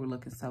 but they were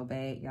looking so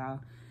bad, y'all.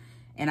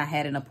 And I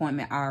had an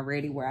appointment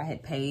already where I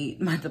had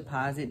paid my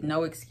deposit.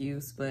 No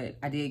excuse, but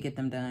I did get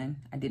them done.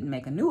 I didn't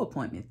make a new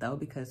appointment though,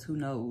 because who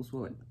knows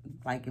what,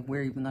 like, if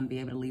we're even gonna be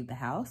able to leave the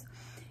house.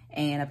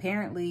 And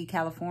apparently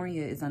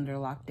California is under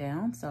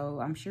lockdown, so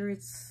I'm sure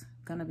it's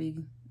gonna be,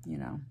 you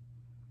know,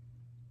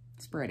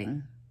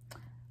 spreading.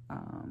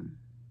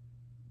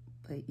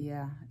 But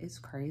yeah, it's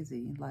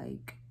crazy.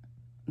 Like,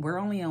 we're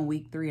only on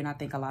week 3, and I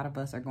think a lot of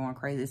us are going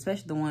crazy,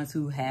 especially the ones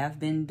who have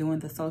been doing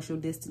the social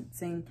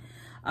distancing.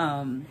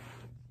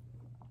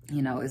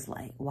 You know, it's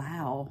like,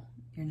 wow,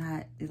 you're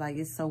not, like,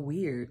 it's so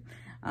weird.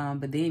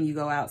 But then you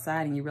go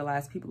outside and you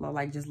realize people are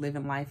like just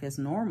living life as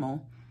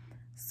normal.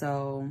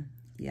 So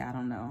yeah, I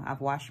don't know.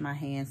 I've washed my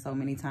hands so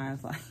many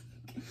times. Like,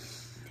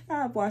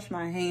 I've washed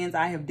my hands.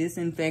 I have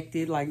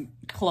disinfected, like,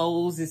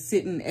 clothes is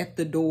sitting at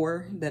the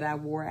door that I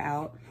wore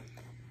out.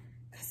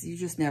 Cause you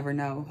just never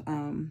know.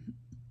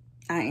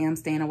 I am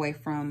staying away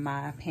from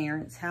my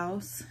parents'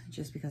 house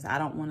just because I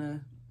don't want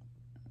to,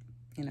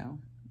 you know,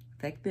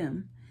 affect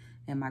them.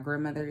 And my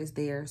grandmother is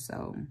there,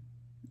 so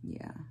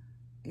yeah,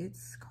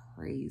 it's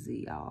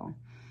crazy, y'all.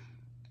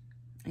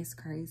 It's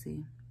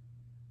crazy.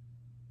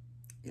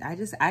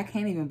 I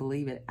can't even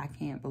believe it. I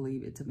can't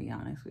believe it, to be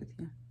honest with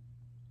you.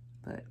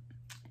 But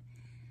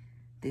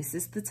this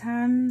is the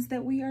times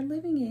that we are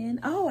living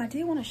in. Oh, I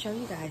did want to show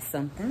you guys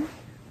something.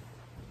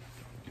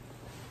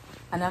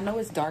 And I know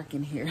it's dark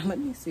in here. Let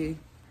me see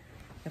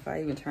if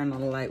I even turn on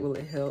the light. Will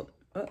it help?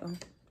 Uh-oh.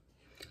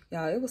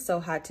 Y'all, it was so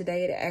hot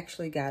today. It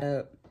actually got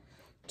up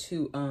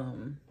to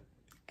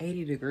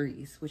 80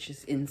 degrees, which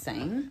is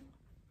insane.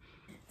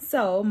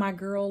 So my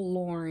girl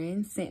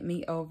Lauren sent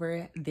me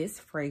over this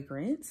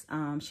fragrance.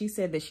 She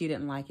said that she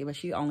didn't like it, but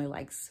she only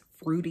likes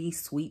fruity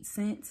sweet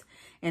scents.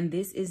 And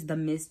this is the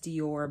Miss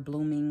Dior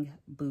Blooming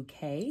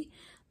Bouquet.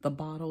 The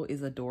bottle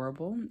is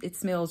adorable. It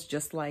smells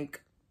just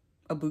like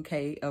a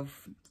bouquet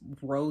of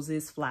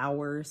roses,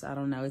 flowers. I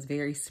don't know. It's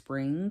very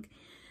spring.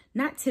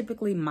 Not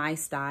typically my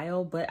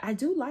style, but I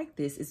do like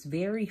this. It's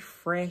very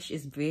fresh.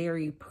 It's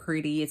very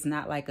pretty. It's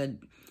not like it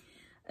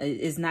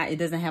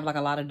doesn't have like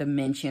a lot of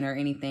dimension or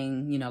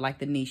anything, you know, like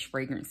the niche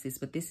fragrances,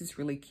 but this is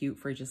really cute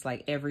for just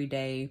like every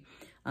day.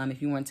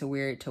 If you want to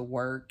wear it to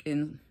work,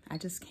 and I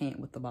just can't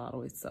with the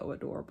bottle. It's so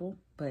adorable.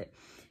 But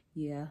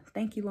yeah,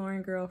 thank you,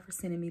 Lauren girl, for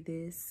sending me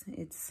this.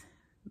 It's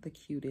the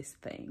cutest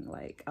thing.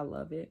 Like, I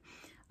love it.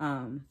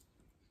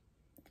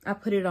 I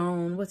put it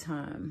on, what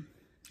time?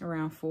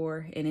 Around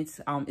 4, and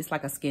it's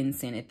like a skin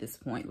scent at this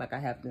point. Like, I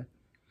have to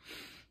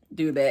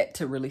do that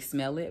to really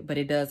smell it, but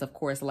it does of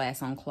course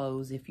last on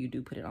clothes if you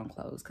do put it on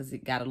clothes, because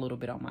it got a little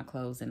bit on my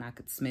clothes and I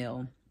could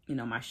smell, you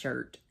know, my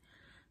shirt.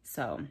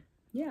 So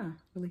yeah,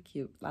 really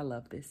cute. I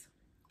love this.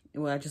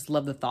 Well, I just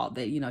love the thought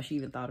that, you know, she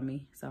even thought of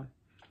me. So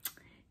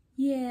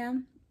yeah,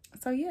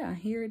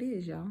 here it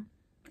is, y'all.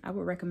 I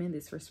would recommend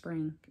this for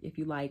spring if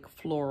you like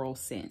floral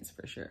scents,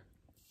 for sure.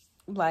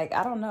 Like,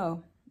 I don't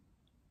know.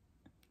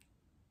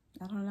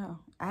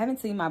 I haven't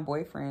seen my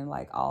boyfriend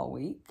like all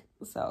week,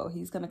 so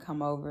he's gonna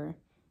come over,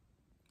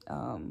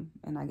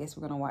 and I guess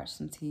we're gonna watch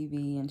some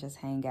TV and just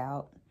hang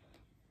out,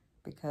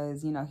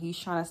 because, you know, he's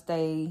trying to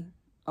stay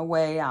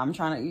away.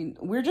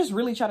 We're just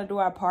really trying to do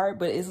our part,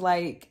 but it's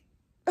like,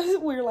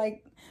 we're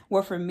like,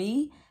 well, for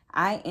me,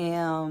 I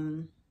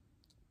am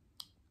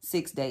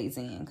 6 days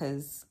in,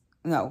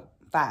 no,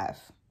 5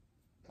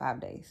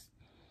 days.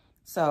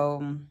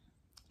 So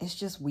it's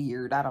just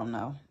weird. I don't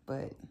know,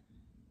 but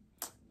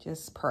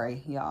just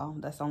pray, y'all.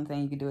 That's the only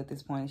thing you can do at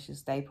this point, is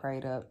just stay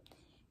prayed up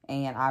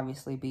and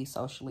obviously be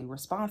socially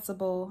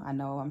responsible. I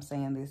know I'm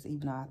saying this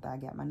even after I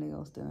got my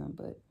nails done,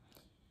 but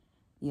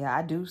yeah,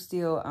 I do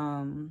still,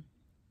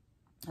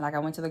 like, I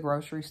went to the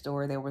grocery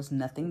store. There was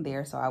nothing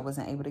there, so I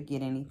wasn't able to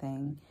get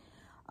anything.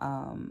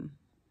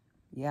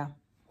 Yeah.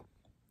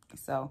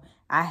 So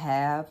I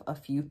have a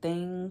few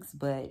things,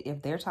 but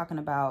if they're talking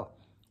about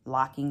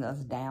locking us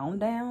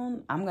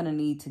down, I'm gonna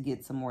need to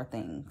get some more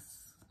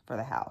things for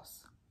the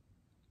house,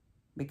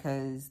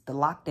 because the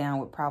lockdown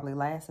would probably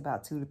last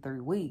about 2 to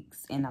 3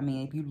 weeks. And I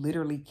mean, if you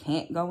literally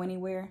can't go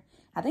anywhere,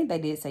 I think they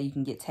did say you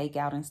can get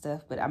takeout and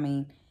stuff, but I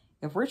mean,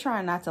 if we're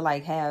trying not to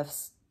like have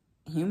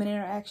human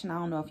interaction, I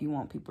don't know if you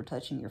want people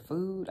touching your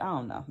food. I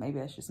don't know, maybe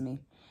that's just me,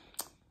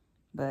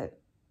 but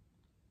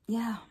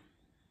yeah.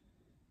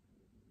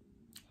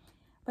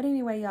 But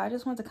anyway, y'all, I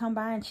just want to come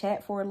by and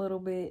chat for a little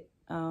bit.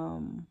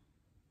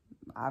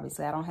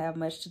 Obviously, I don't have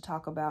much to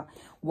talk about.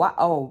 Why?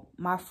 Oh,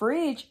 my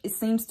fridge, it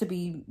seems to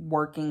be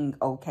working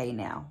okay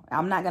now.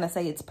 I'm not going to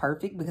say it's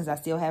perfect because I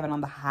still have it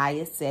on the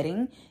highest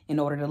setting in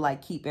order to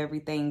like keep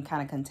everything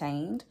kind of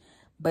contained.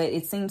 But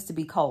it seems to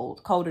be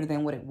colder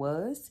than what it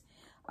was.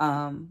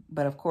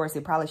 But of course,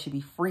 it probably should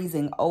be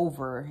freezing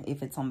over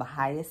if it's on the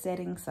highest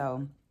setting.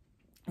 So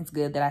it's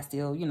good that I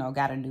still, you know,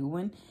 got a new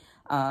one.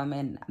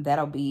 And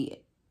it'll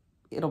be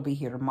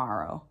here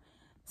tomorrow.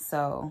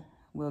 So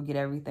we'll get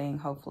everything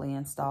hopefully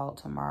installed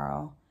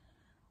tomorrow.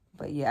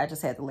 But yeah, I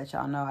just had to let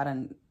y'all know. I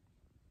didn't,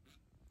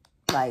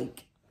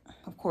 like,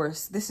 of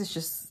course, this is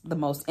just the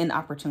most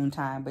inopportune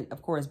time. But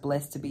of course,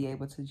 blessed to be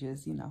able to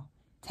just, you know,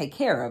 take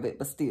care of it.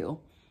 But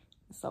still,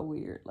 it's so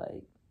weird.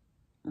 Like,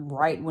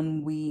 right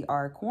when we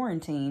are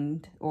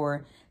quarantined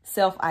or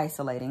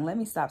self-isolating. Let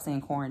me stop saying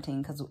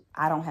quarantine because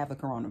I don't have a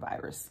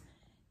coronavirus.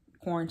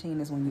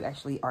 Quarantine is when you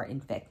actually are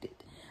infected.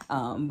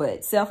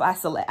 But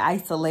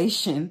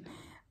self-isolation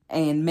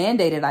and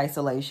mandated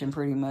isolation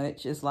pretty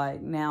much is like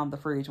now the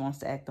fridge wants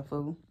to act a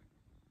fool.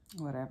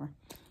 Whatever.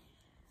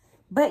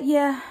 But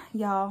yeah,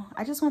 y'all,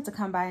 I just want to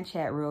come by and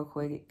chat real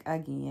quick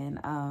again.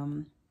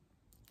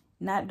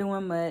 Not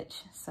doing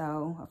much.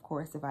 So, of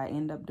course, if I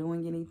end up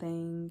doing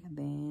anything,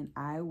 then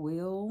I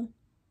will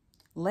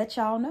let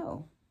y'all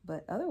know.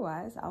 But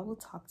otherwise, I will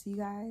talk to you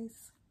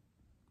guys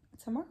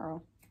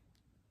tomorrow.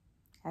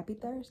 Happy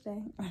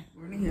Thursday.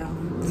 Morning, y'all.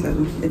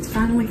 So it's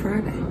finally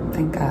Friday.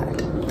 Thank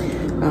God.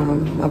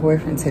 My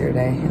boyfriend's here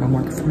today and I'm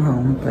working from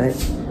home, but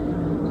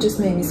just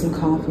made me some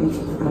coffee.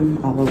 I'm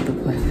all over the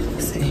place.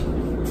 Let's see.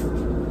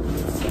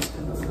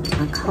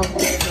 My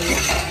coffee.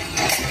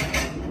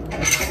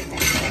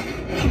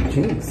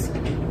 Jeez.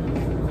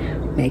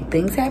 Make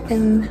things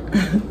happen.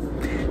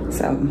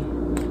 So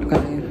I'm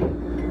gonna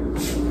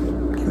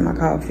get my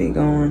coffee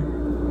going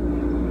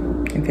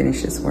and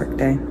finish this work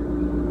day. I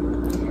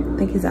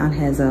think his aunt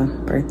has a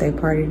birthday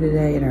party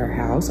today at her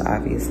house,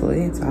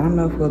 obviously. So I don't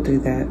know if we'll do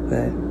that,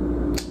 but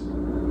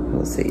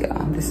we'll see,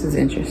 y'all. This is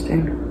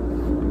interesting.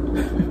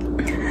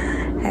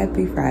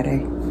 Happy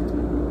Friday.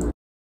 So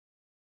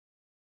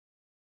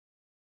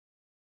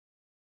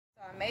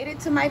I made it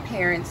to my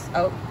parents'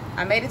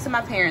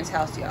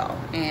 house, y'all.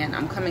 And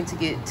I'm coming to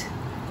get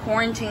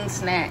quarantine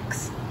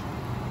snacks.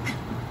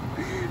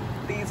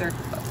 These are,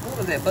 what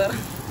was that, butter?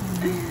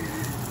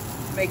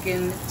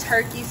 Making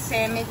turkey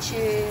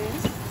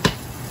sandwiches.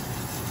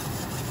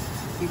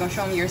 You gonna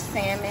show them your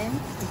salmon?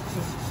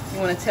 You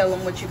wanna tell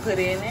them what you put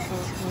in it?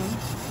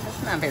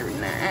 That's not very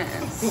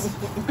nice.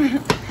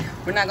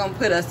 We're not gonna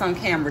put us on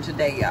camera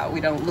today, y'all. We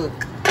don't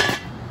look,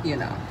 you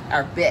know,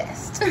 our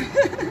best.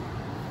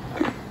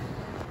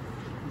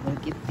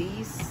 Look at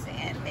these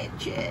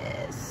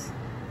sandwiches.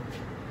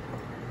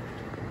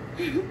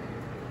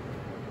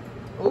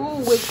 Ooh,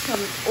 with some,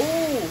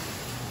 ooh,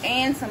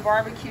 and some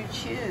barbecue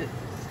chips.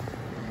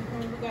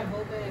 We got a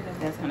whole bag of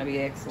That's gonna be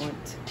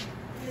excellent.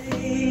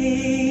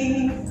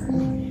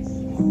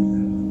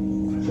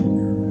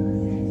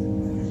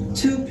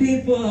 Two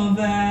people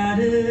about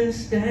to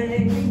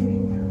stay.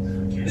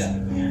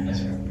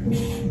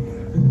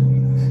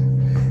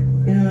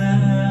 In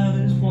love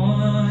is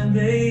one,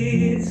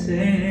 they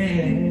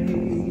say.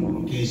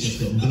 It's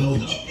just a blow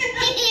up.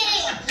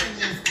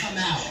 Just come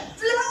out.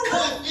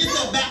 Blow.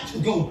 It's about to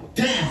go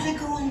down. Is it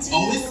going down?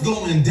 Oh, it's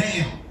going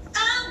down.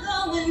 I'm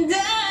going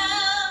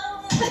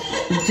down.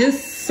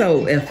 Just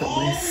so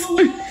effortless. All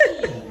the way.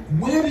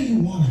 Where do you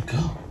want to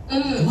go?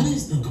 What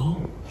is the goal?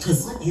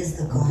 What is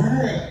the goal?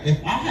 Girl,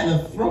 if I had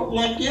a throat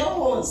like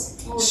yours.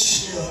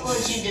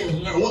 What'd you do?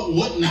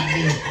 What not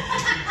do?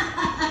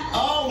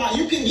 Oh my,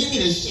 you can give me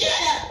the shit.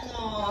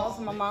 Oh,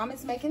 so my mom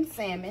is making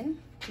salmon.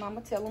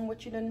 Mama, tell them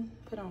what you done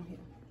put on here.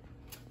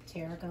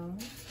 Tarragon,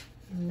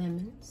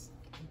 lemons,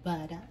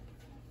 butter,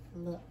 a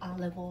little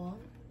olive oil,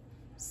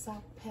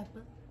 salt,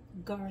 pepper,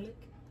 garlic,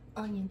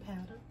 onion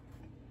powder.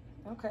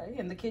 Okay,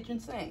 in the kitchen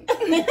sink.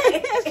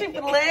 She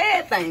put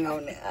that thing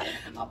on there.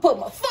 I put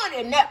my foot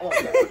in that one.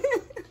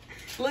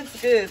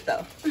 Looks good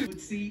though.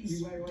 It's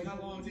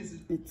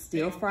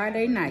still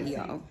Friday night,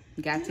 y'all.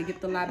 Got to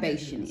get the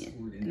libation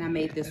in. And I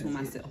made this one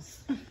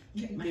myself.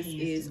 This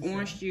is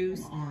orange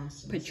juice,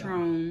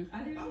 Patron.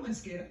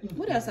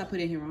 What else I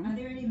put in here, Ron?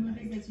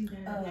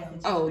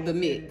 Oh, the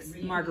mix,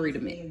 margarita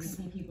mix.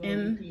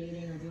 And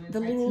the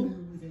little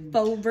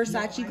faux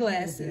Versace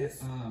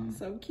glasses.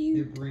 So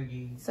cute.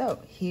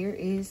 So here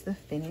is the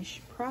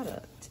finished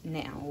product.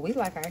 Now, we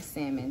like our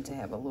salmon to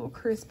have a little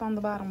crisp on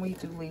the bottom. We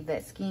do leave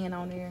that skin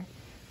on there.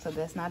 So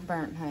that's not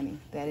burnt, honey.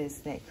 That is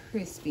that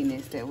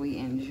crispiness that we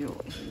enjoy.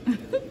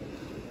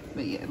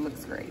 But yeah, it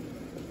looks great.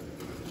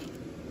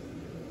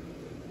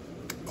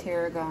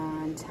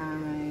 Tarragon,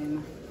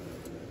 thyme,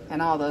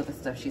 and all the other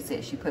stuff she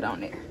said she put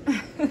on there.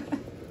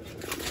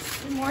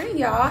 Good morning,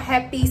 y'all.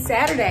 Happy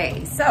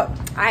Saturday. So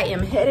I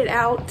am headed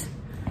out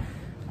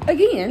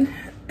again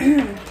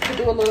to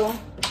do a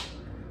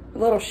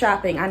little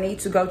shopping. I need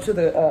to go to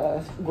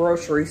the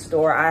grocery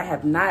store. I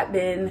have not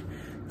been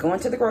going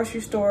to the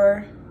grocery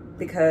store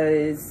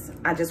because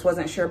I just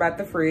wasn't sure about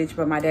the fridge,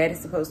 but my dad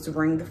is supposed to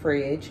bring the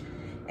fridge,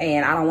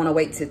 and I don't want to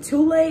wait till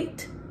too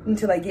late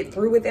until I get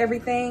through with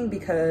everything,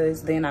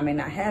 because then I may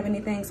not have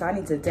anything. So I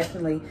need to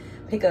definitely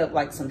pick up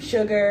like some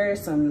sugar,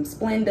 some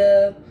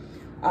Splenda.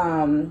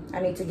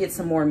 I need to get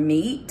some more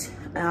meat.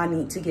 I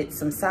need to get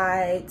some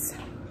sides.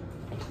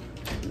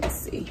 Let's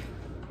see.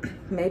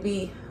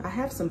 Maybe I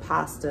have some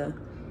pasta.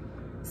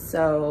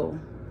 So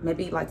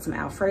maybe like some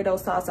Alfredo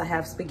sauce. I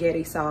have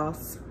spaghetti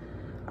sauce.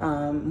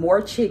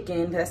 More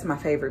chicken. That's my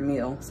favorite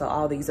meal. So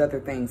all these other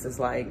things is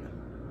like,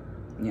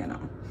 you know.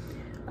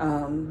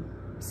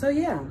 So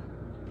yeah.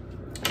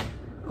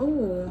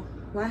 Oh,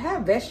 well, I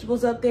have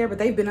vegetables up there, but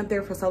they've been up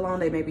there for so long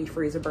they may be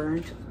freezer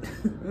burned.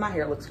 My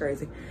hair looks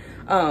crazy.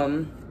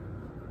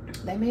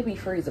 They may be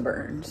freezer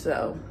burned,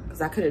 so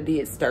because I could have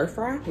did stir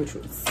fry, which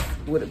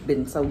would have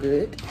been so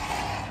good.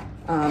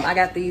 I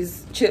got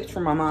these chips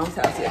from my mom's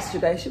house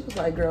yesterday. She was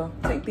like, "Girl,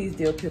 take these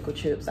dill pickle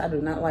chips. I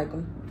do not like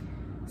them."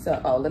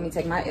 So, oh, let me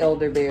take my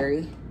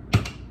elderberry.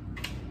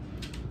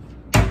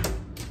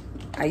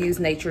 I use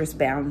Nature's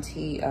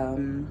Bounty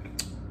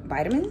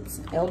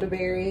vitamins,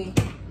 elderberry.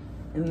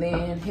 And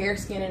then hair,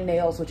 skin, and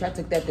nails, which I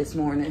took that this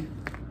morning.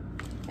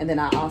 And then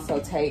I also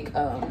take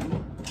the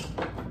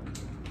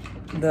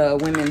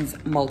women's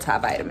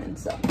multivitamin.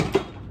 So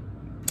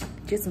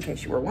just in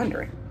case you were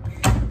wondering.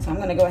 So I'm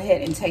gonna go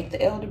ahead and take the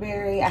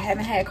elderberry. I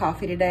haven't had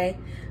coffee today,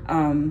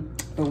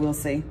 but we'll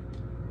see.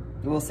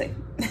 We'll see.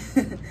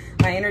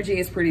 My energy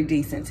is pretty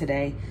decent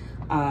today.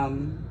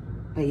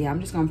 But yeah, I'm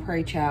just gonna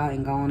pray, child,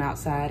 and go on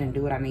outside and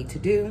do what I need to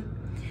do.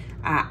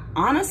 I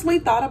honestly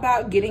thought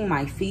about getting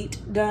my feet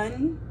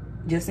done,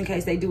 just in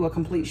case they do a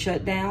complete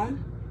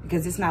shutdown,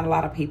 because it's not a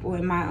lot of people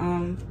in my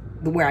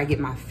where I get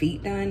my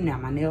feet done. Now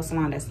my nail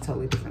salon, that's a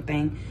totally different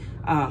thing.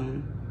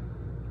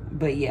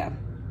 But yeah,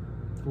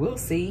 we'll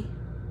see.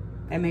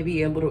 That may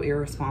be a little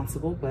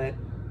irresponsible, but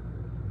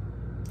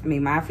I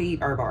mean, my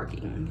feet are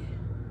barking,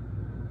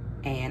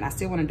 and I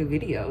still want to do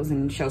videos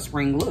and show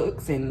spring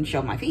looks and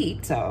show my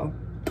feet. So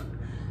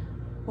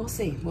we'll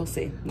see.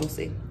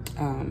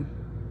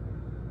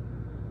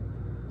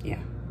 Yeah,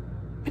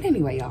 but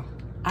anyway, y'all,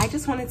 I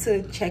just wanted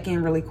to check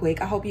in really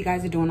quick. I hope you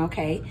guys are doing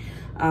okay.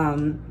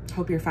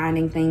 Hope you're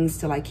finding things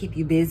to like keep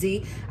you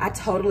busy. I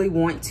totally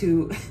want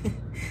to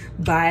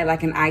buy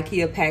like an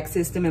IKEA pack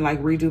system and like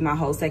redo my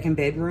whole second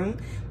bedroom.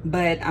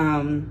 But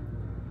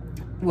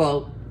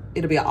well,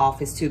 it'll be an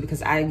office too,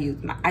 because I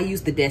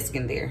use the desk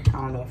in there. I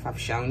don't know if I've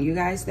shown you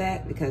guys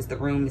that, because the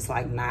room is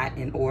like not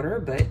in order,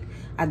 but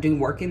I do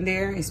work in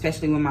there,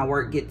 especially when my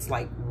work gets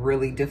like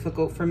really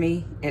difficult for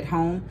me at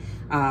home.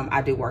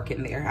 I do work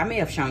in there. I may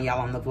have shown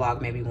y'all on the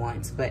vlog maybe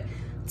once, but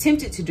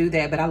tempted to do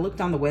that. But I looked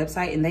on the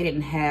website and they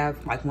didn't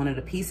have like one of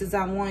the pieces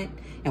I want.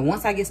 And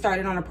once I get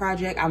started on a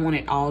project, I want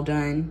it all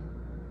done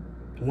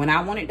when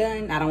I want it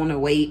done. I don't want to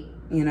wait,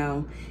 you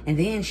know. And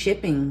then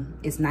shipping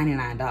is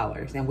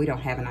 $99, and we don't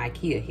have an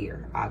IKEA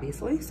here,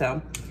 obviously.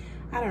 So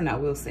I don't know,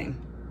 we'll see.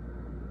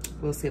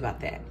 We'll see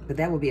about that. But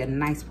that would be a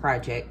nice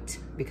project,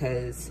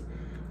 because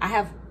I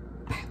have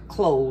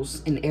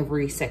clothes in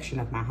every section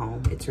of my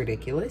home. It's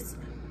ridiculous.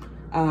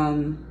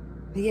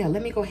 But yeah,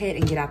 let me go ahead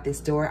and get out this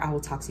door. I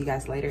will talk to you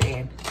guys later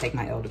and take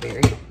my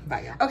elderberry.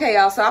 Bye, y'all. Okay,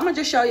 y'all, so I'm gonna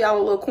just show y'all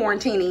a little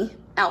quarantine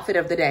outfit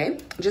of the day.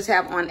 Just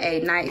have on a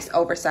nice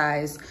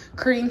oversized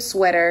cream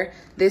sweater.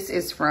 This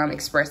is from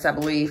Express, I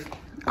believe.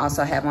 I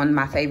also have on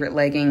my favorite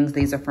leggings.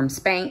 These are from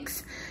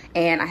Spanx.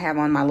 And I have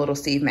on my little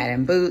Steve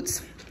Madden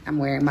boots. I'm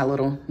wearing my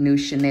little new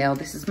Chanel.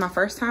 This is my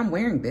first time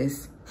wearing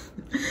this.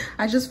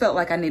 I just felt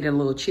like I needed a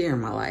little cheer in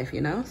my life,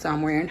 you know? So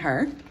I'm wearing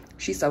her.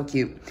 She's so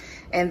cute.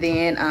 And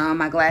then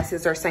my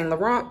glasses are Saint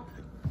Laurent.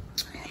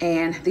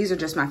 And these are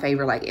just my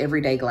favorite, like,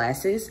 everyday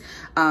glasses.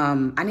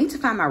 I need to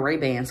find my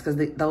Ray-Bans, because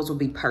those will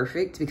be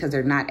perfect, because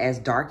they're not as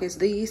dark as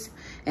these.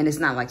 And it's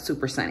not, like,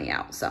 super sunny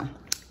out. So,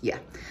 yeah.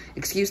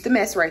 Excuse the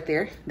mess right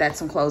there. That's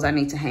some clothes I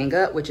need to hang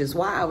up, which is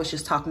why I was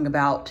just talking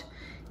about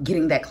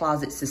getting that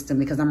closet system,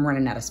 because I'm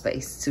running out of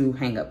space to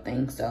hang up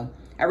things. So,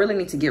 I really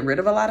need to get rid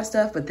of a lot of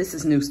stuff. But this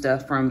is new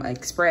stuff from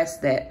Express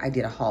that I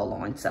did a haul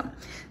on. So,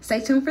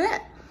 stay tuned for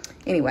that.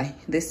 Anyway,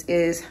 this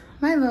is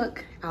my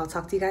look. I'll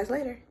talk to you guys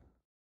later.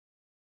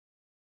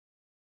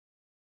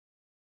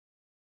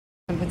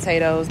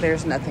 Potatoes,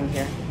 there's nothing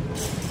here.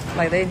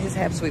 Like, they just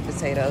have sweet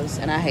potatoes,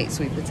 and I hate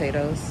sweet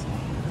potatoes.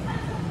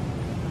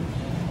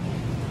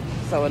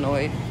 So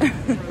annoyed.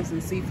 Frozen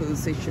seafood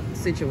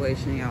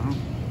situation, y'all.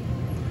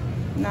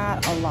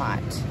 Not a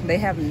lot. They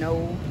have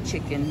no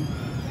chicken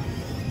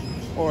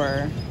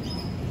or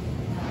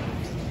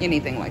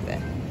anything like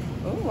that.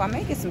 Oh, I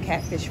may get some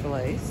catfish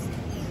fillets.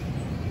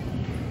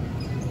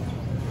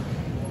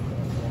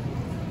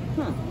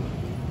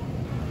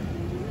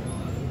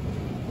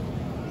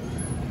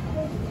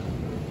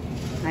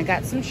 I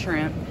got some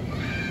shrimp.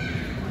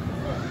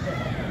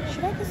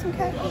 Should I get some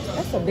catfish?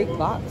 That's a big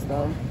box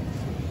though.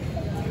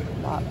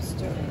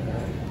 Lobster.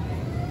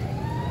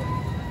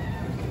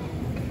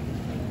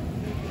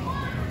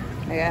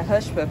 I got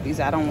hush puppies.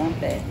 I don't want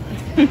that.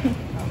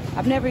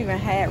 I've never even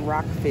had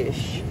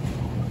rockfish.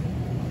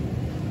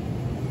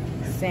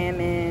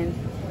 Salmon.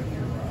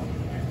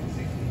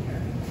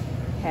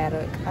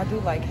 Haddock. I do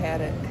like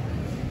haddock.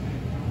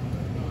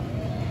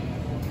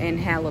 And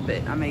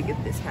halibut. I may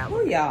get this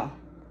halibut. Oh, y'all.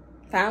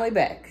 Finally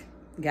back.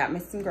 Got me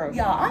some groceries.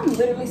 Y'all, I'm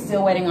literally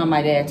still waiting on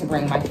my dad to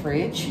bring my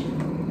fridge.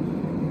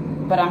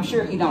 But I'm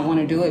sure he don't want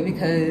to do it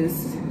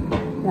because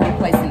we're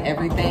replacing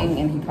everything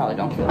and he probably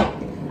don't feel it.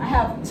 I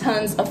have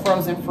tons of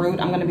frozen fruit.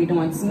 I'm going to be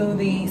doing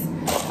smoothies.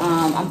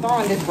 I'm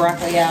throwing this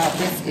broccoli out.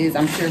 This is,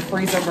 I'm sure,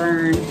 freezer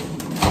burn.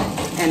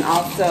 And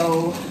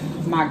also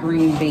my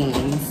green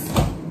beans.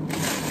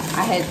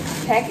 I had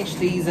packaged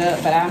these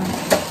up, but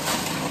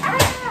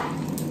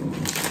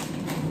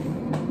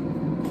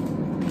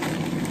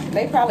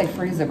they probably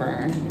freezer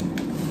burn.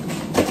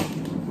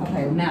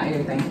 Okay, now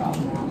everything's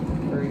falling out.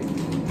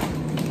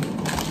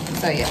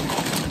 So yeah.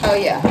 Oh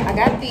yeah, I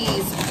got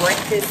these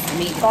breakfast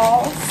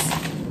meatballs.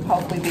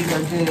 Hopefully these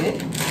are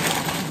good.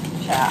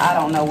 Child, I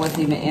don't know what's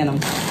even in them,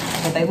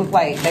 but they look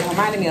like, they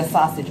reminded me of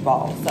sausage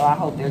balls, so I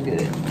hope they're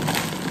good.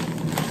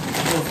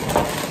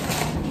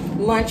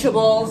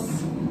 Lunchables,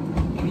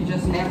 you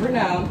just never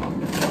know.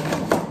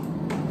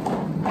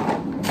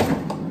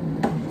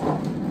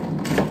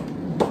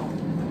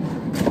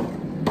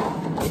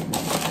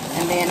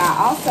 And then I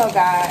also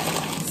got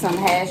some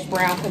hashed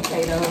brown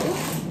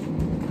potatoes.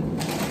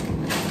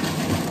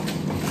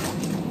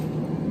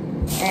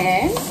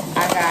 And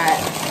I got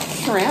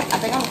shrimp. I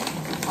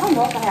don't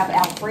know if I have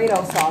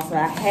Alfredo sauce, but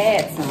I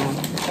had some.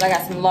 But I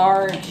got some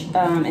large,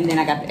 and then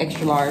I got the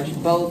extra large,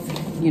 both,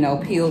 you know,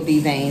 peeled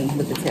deveined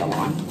with the tail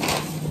on.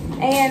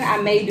 And I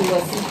may do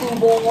a seafood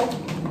bowl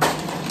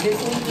this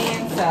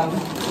weekend, so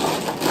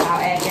I'll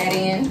add that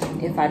in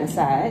if I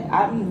decide.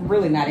 I'm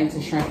really not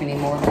into shrimp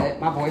anymore, but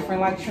my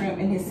boyfriend likes shrimp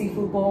in his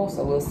seafood bowl,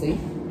 so we'll see.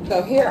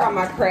 So here are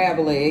my crab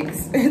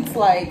legs. It's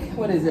like,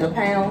 what is it, a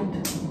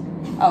pound?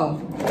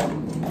 Oh,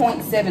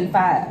 0.75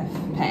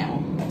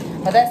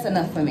 pound. But that's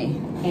enough for me.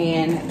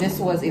 And this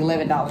was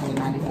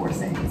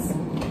 $11.94.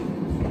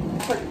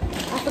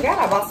 I forgot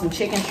I bought some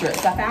chicken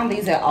strips. I found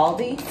these at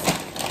Aldi.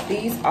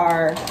 These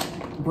are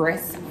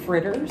breast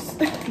fritters.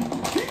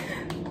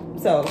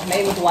 So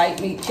made with white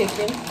meat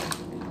chicken.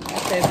 I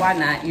said, why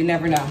not? You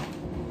never know.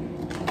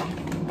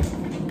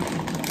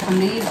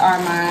 And these are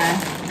my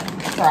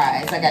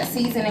fries. I got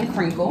seasoned and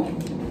crinkle.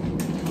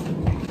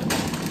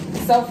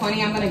 It's so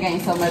funny, I'm gonna gain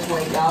so much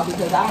weight, y'all,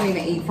 because I don't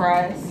even eat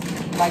fries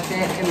like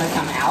that unless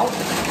I'm out.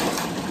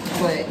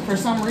 But for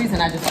some reason,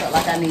 I just felt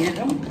like I needed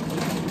them.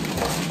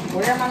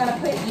 Where am I gonna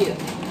put you?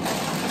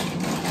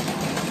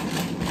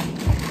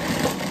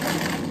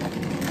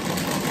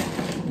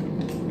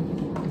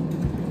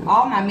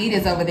 All my meat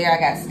is over there. I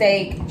got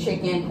steak,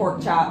 chicken,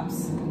 pork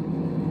chops,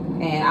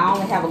 and I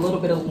only have a little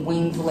bit of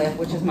wings left,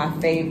 which is my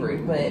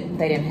favorite, but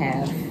they didn't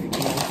have any,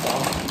 so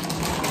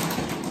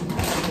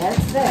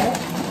that's that.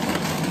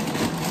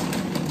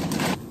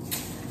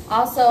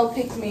 Also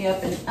picked me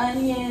up an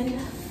onion.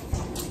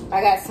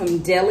 I got some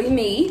deli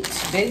meat.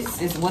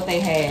 This is what they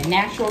had,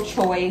 natural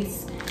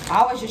choice. I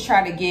always just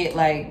try to get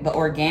like the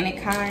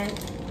organic kind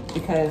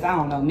because I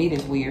don't know, meat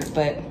is weird,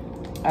 but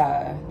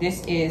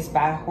this is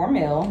by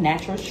Hormel,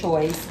 natural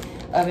choice,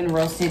 oven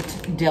roasted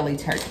deli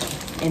turkey.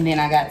 And then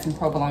I got some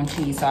provolone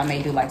cheese, so I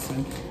may do like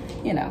some,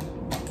 you know,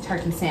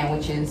 turkey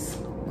sandwiches,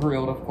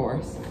 grilled of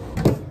course.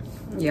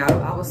 Yeah,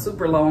 I was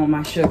super low on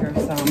my sugar,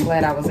 so I'm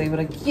glad I was able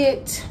to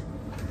get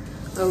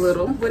a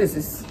little, what is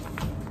this?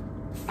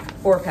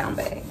 4-pound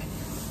bag.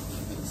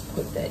 Let's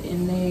put that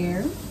in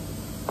there.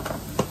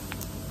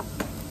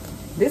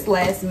 This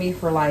lasts me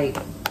for like,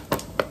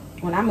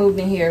 when I moved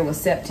in here, it was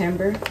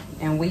September,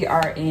 and we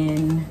are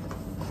in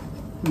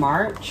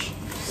March,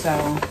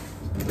 so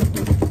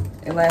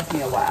it lasts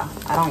me a while.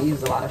 I don't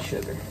use a lot of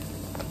sugar.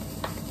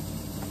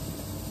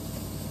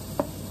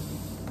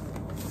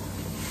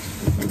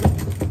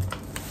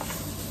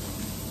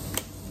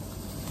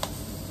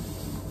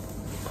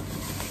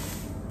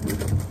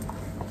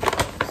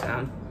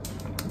 So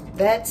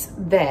that's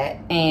that,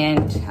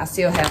 and I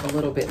still have a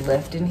little bit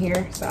left in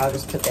here, so I'll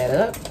just put that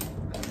up.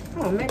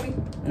 Oh, maybe,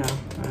 no,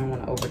 I don't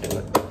want to overdo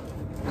it.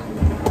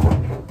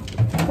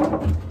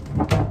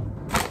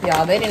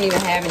 Y'all, they didn't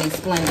even have any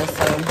Splenda,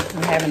 so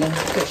I'm having to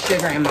put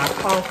sugar in my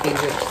coffee,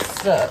 which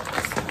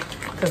sucks.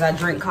 Because I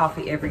drink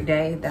coffee every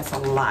day. That's a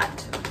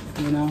lot,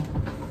 you know.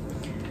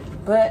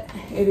 But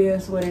it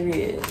is what it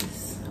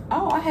is.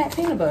 Oh, I had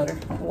peanut butter.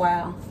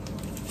 Wow.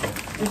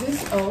 Is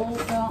this old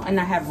though? And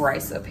I have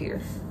rice up here.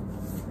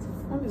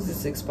 When does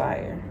this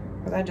expire?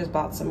 Because I just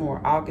bought some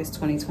more. August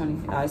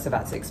 2020. Oh, it's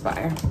about to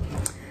expire.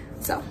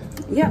 So,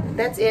 yeah,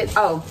 that's it.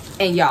 Oh,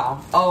 and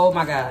y'all, oh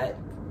my God.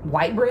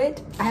 white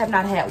bread. I have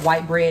not had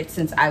white bread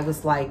since I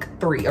was like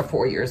 3 or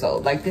 4 years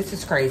old. Like, this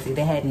is crazy.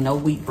 They had no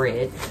wheat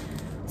bread.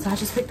 So I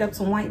just picked up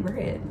some white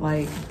bread.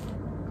 Like,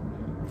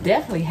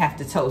 definitely have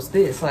to toast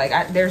this.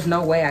 Like, there's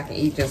no way I can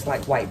eat just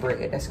like white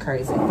bread. That's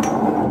crazy.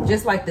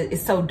 Just like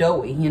it's so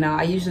doughy, you know.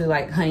 I usually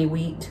like honey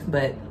wheat,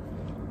 but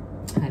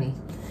honey,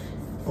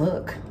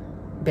 look,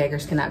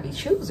 beggars cannot be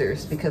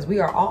choosers because we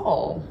are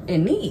all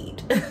in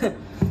need.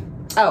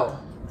 Oh,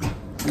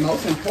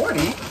 most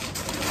important,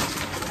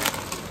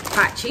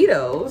 hot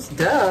Cheetos,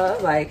 duh.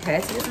 Like,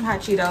 had to get some hot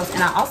Cheetos.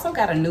 And I also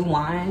got a new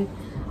wine.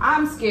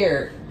 I'm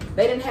scared.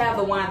 They didn't have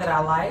the wine that I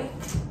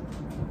liked.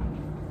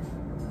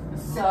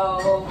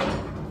 So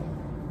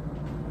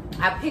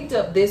I picked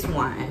up this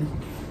wine,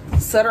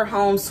 Sutter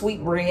Home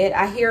Sweet Red.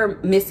 I hear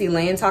Missy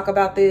Lynn talk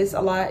about this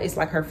a lot. It's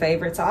like her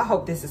favorite. So I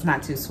hope this is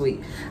not too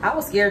sweet. I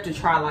was scared to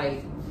try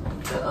like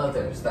the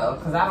others though,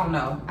 because I don't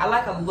know. I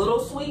like a little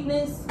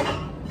sweetness,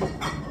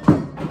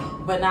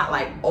 but not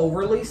like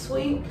overly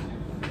sweet.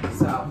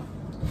 So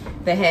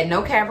they had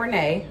no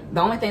Cabernet.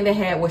 The only thing they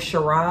had was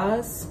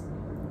Shiraz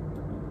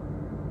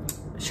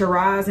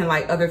and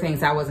like other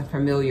things I wasn't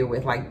familiar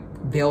with, like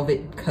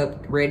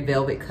red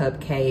velvet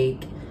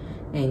cupcake,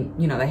 and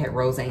you know, they had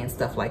rosé and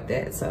stuff like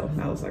that. So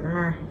I was like,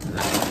 not like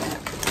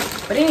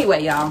that. But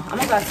anyway, y'all, I'm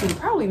about to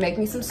probably make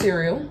me some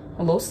cereal,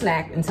 a little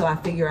snack, until I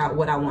figure out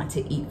what I want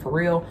to eat for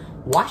real.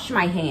 Wash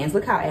my hands.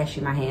 Look how ashy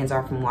my hands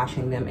are from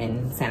washing them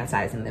and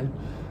sanitizing them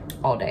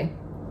all day.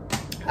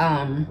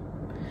 And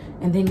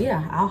then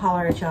yeah, I'll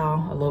holler at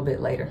y'all a little bit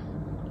later.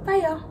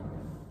 Bye, y'all.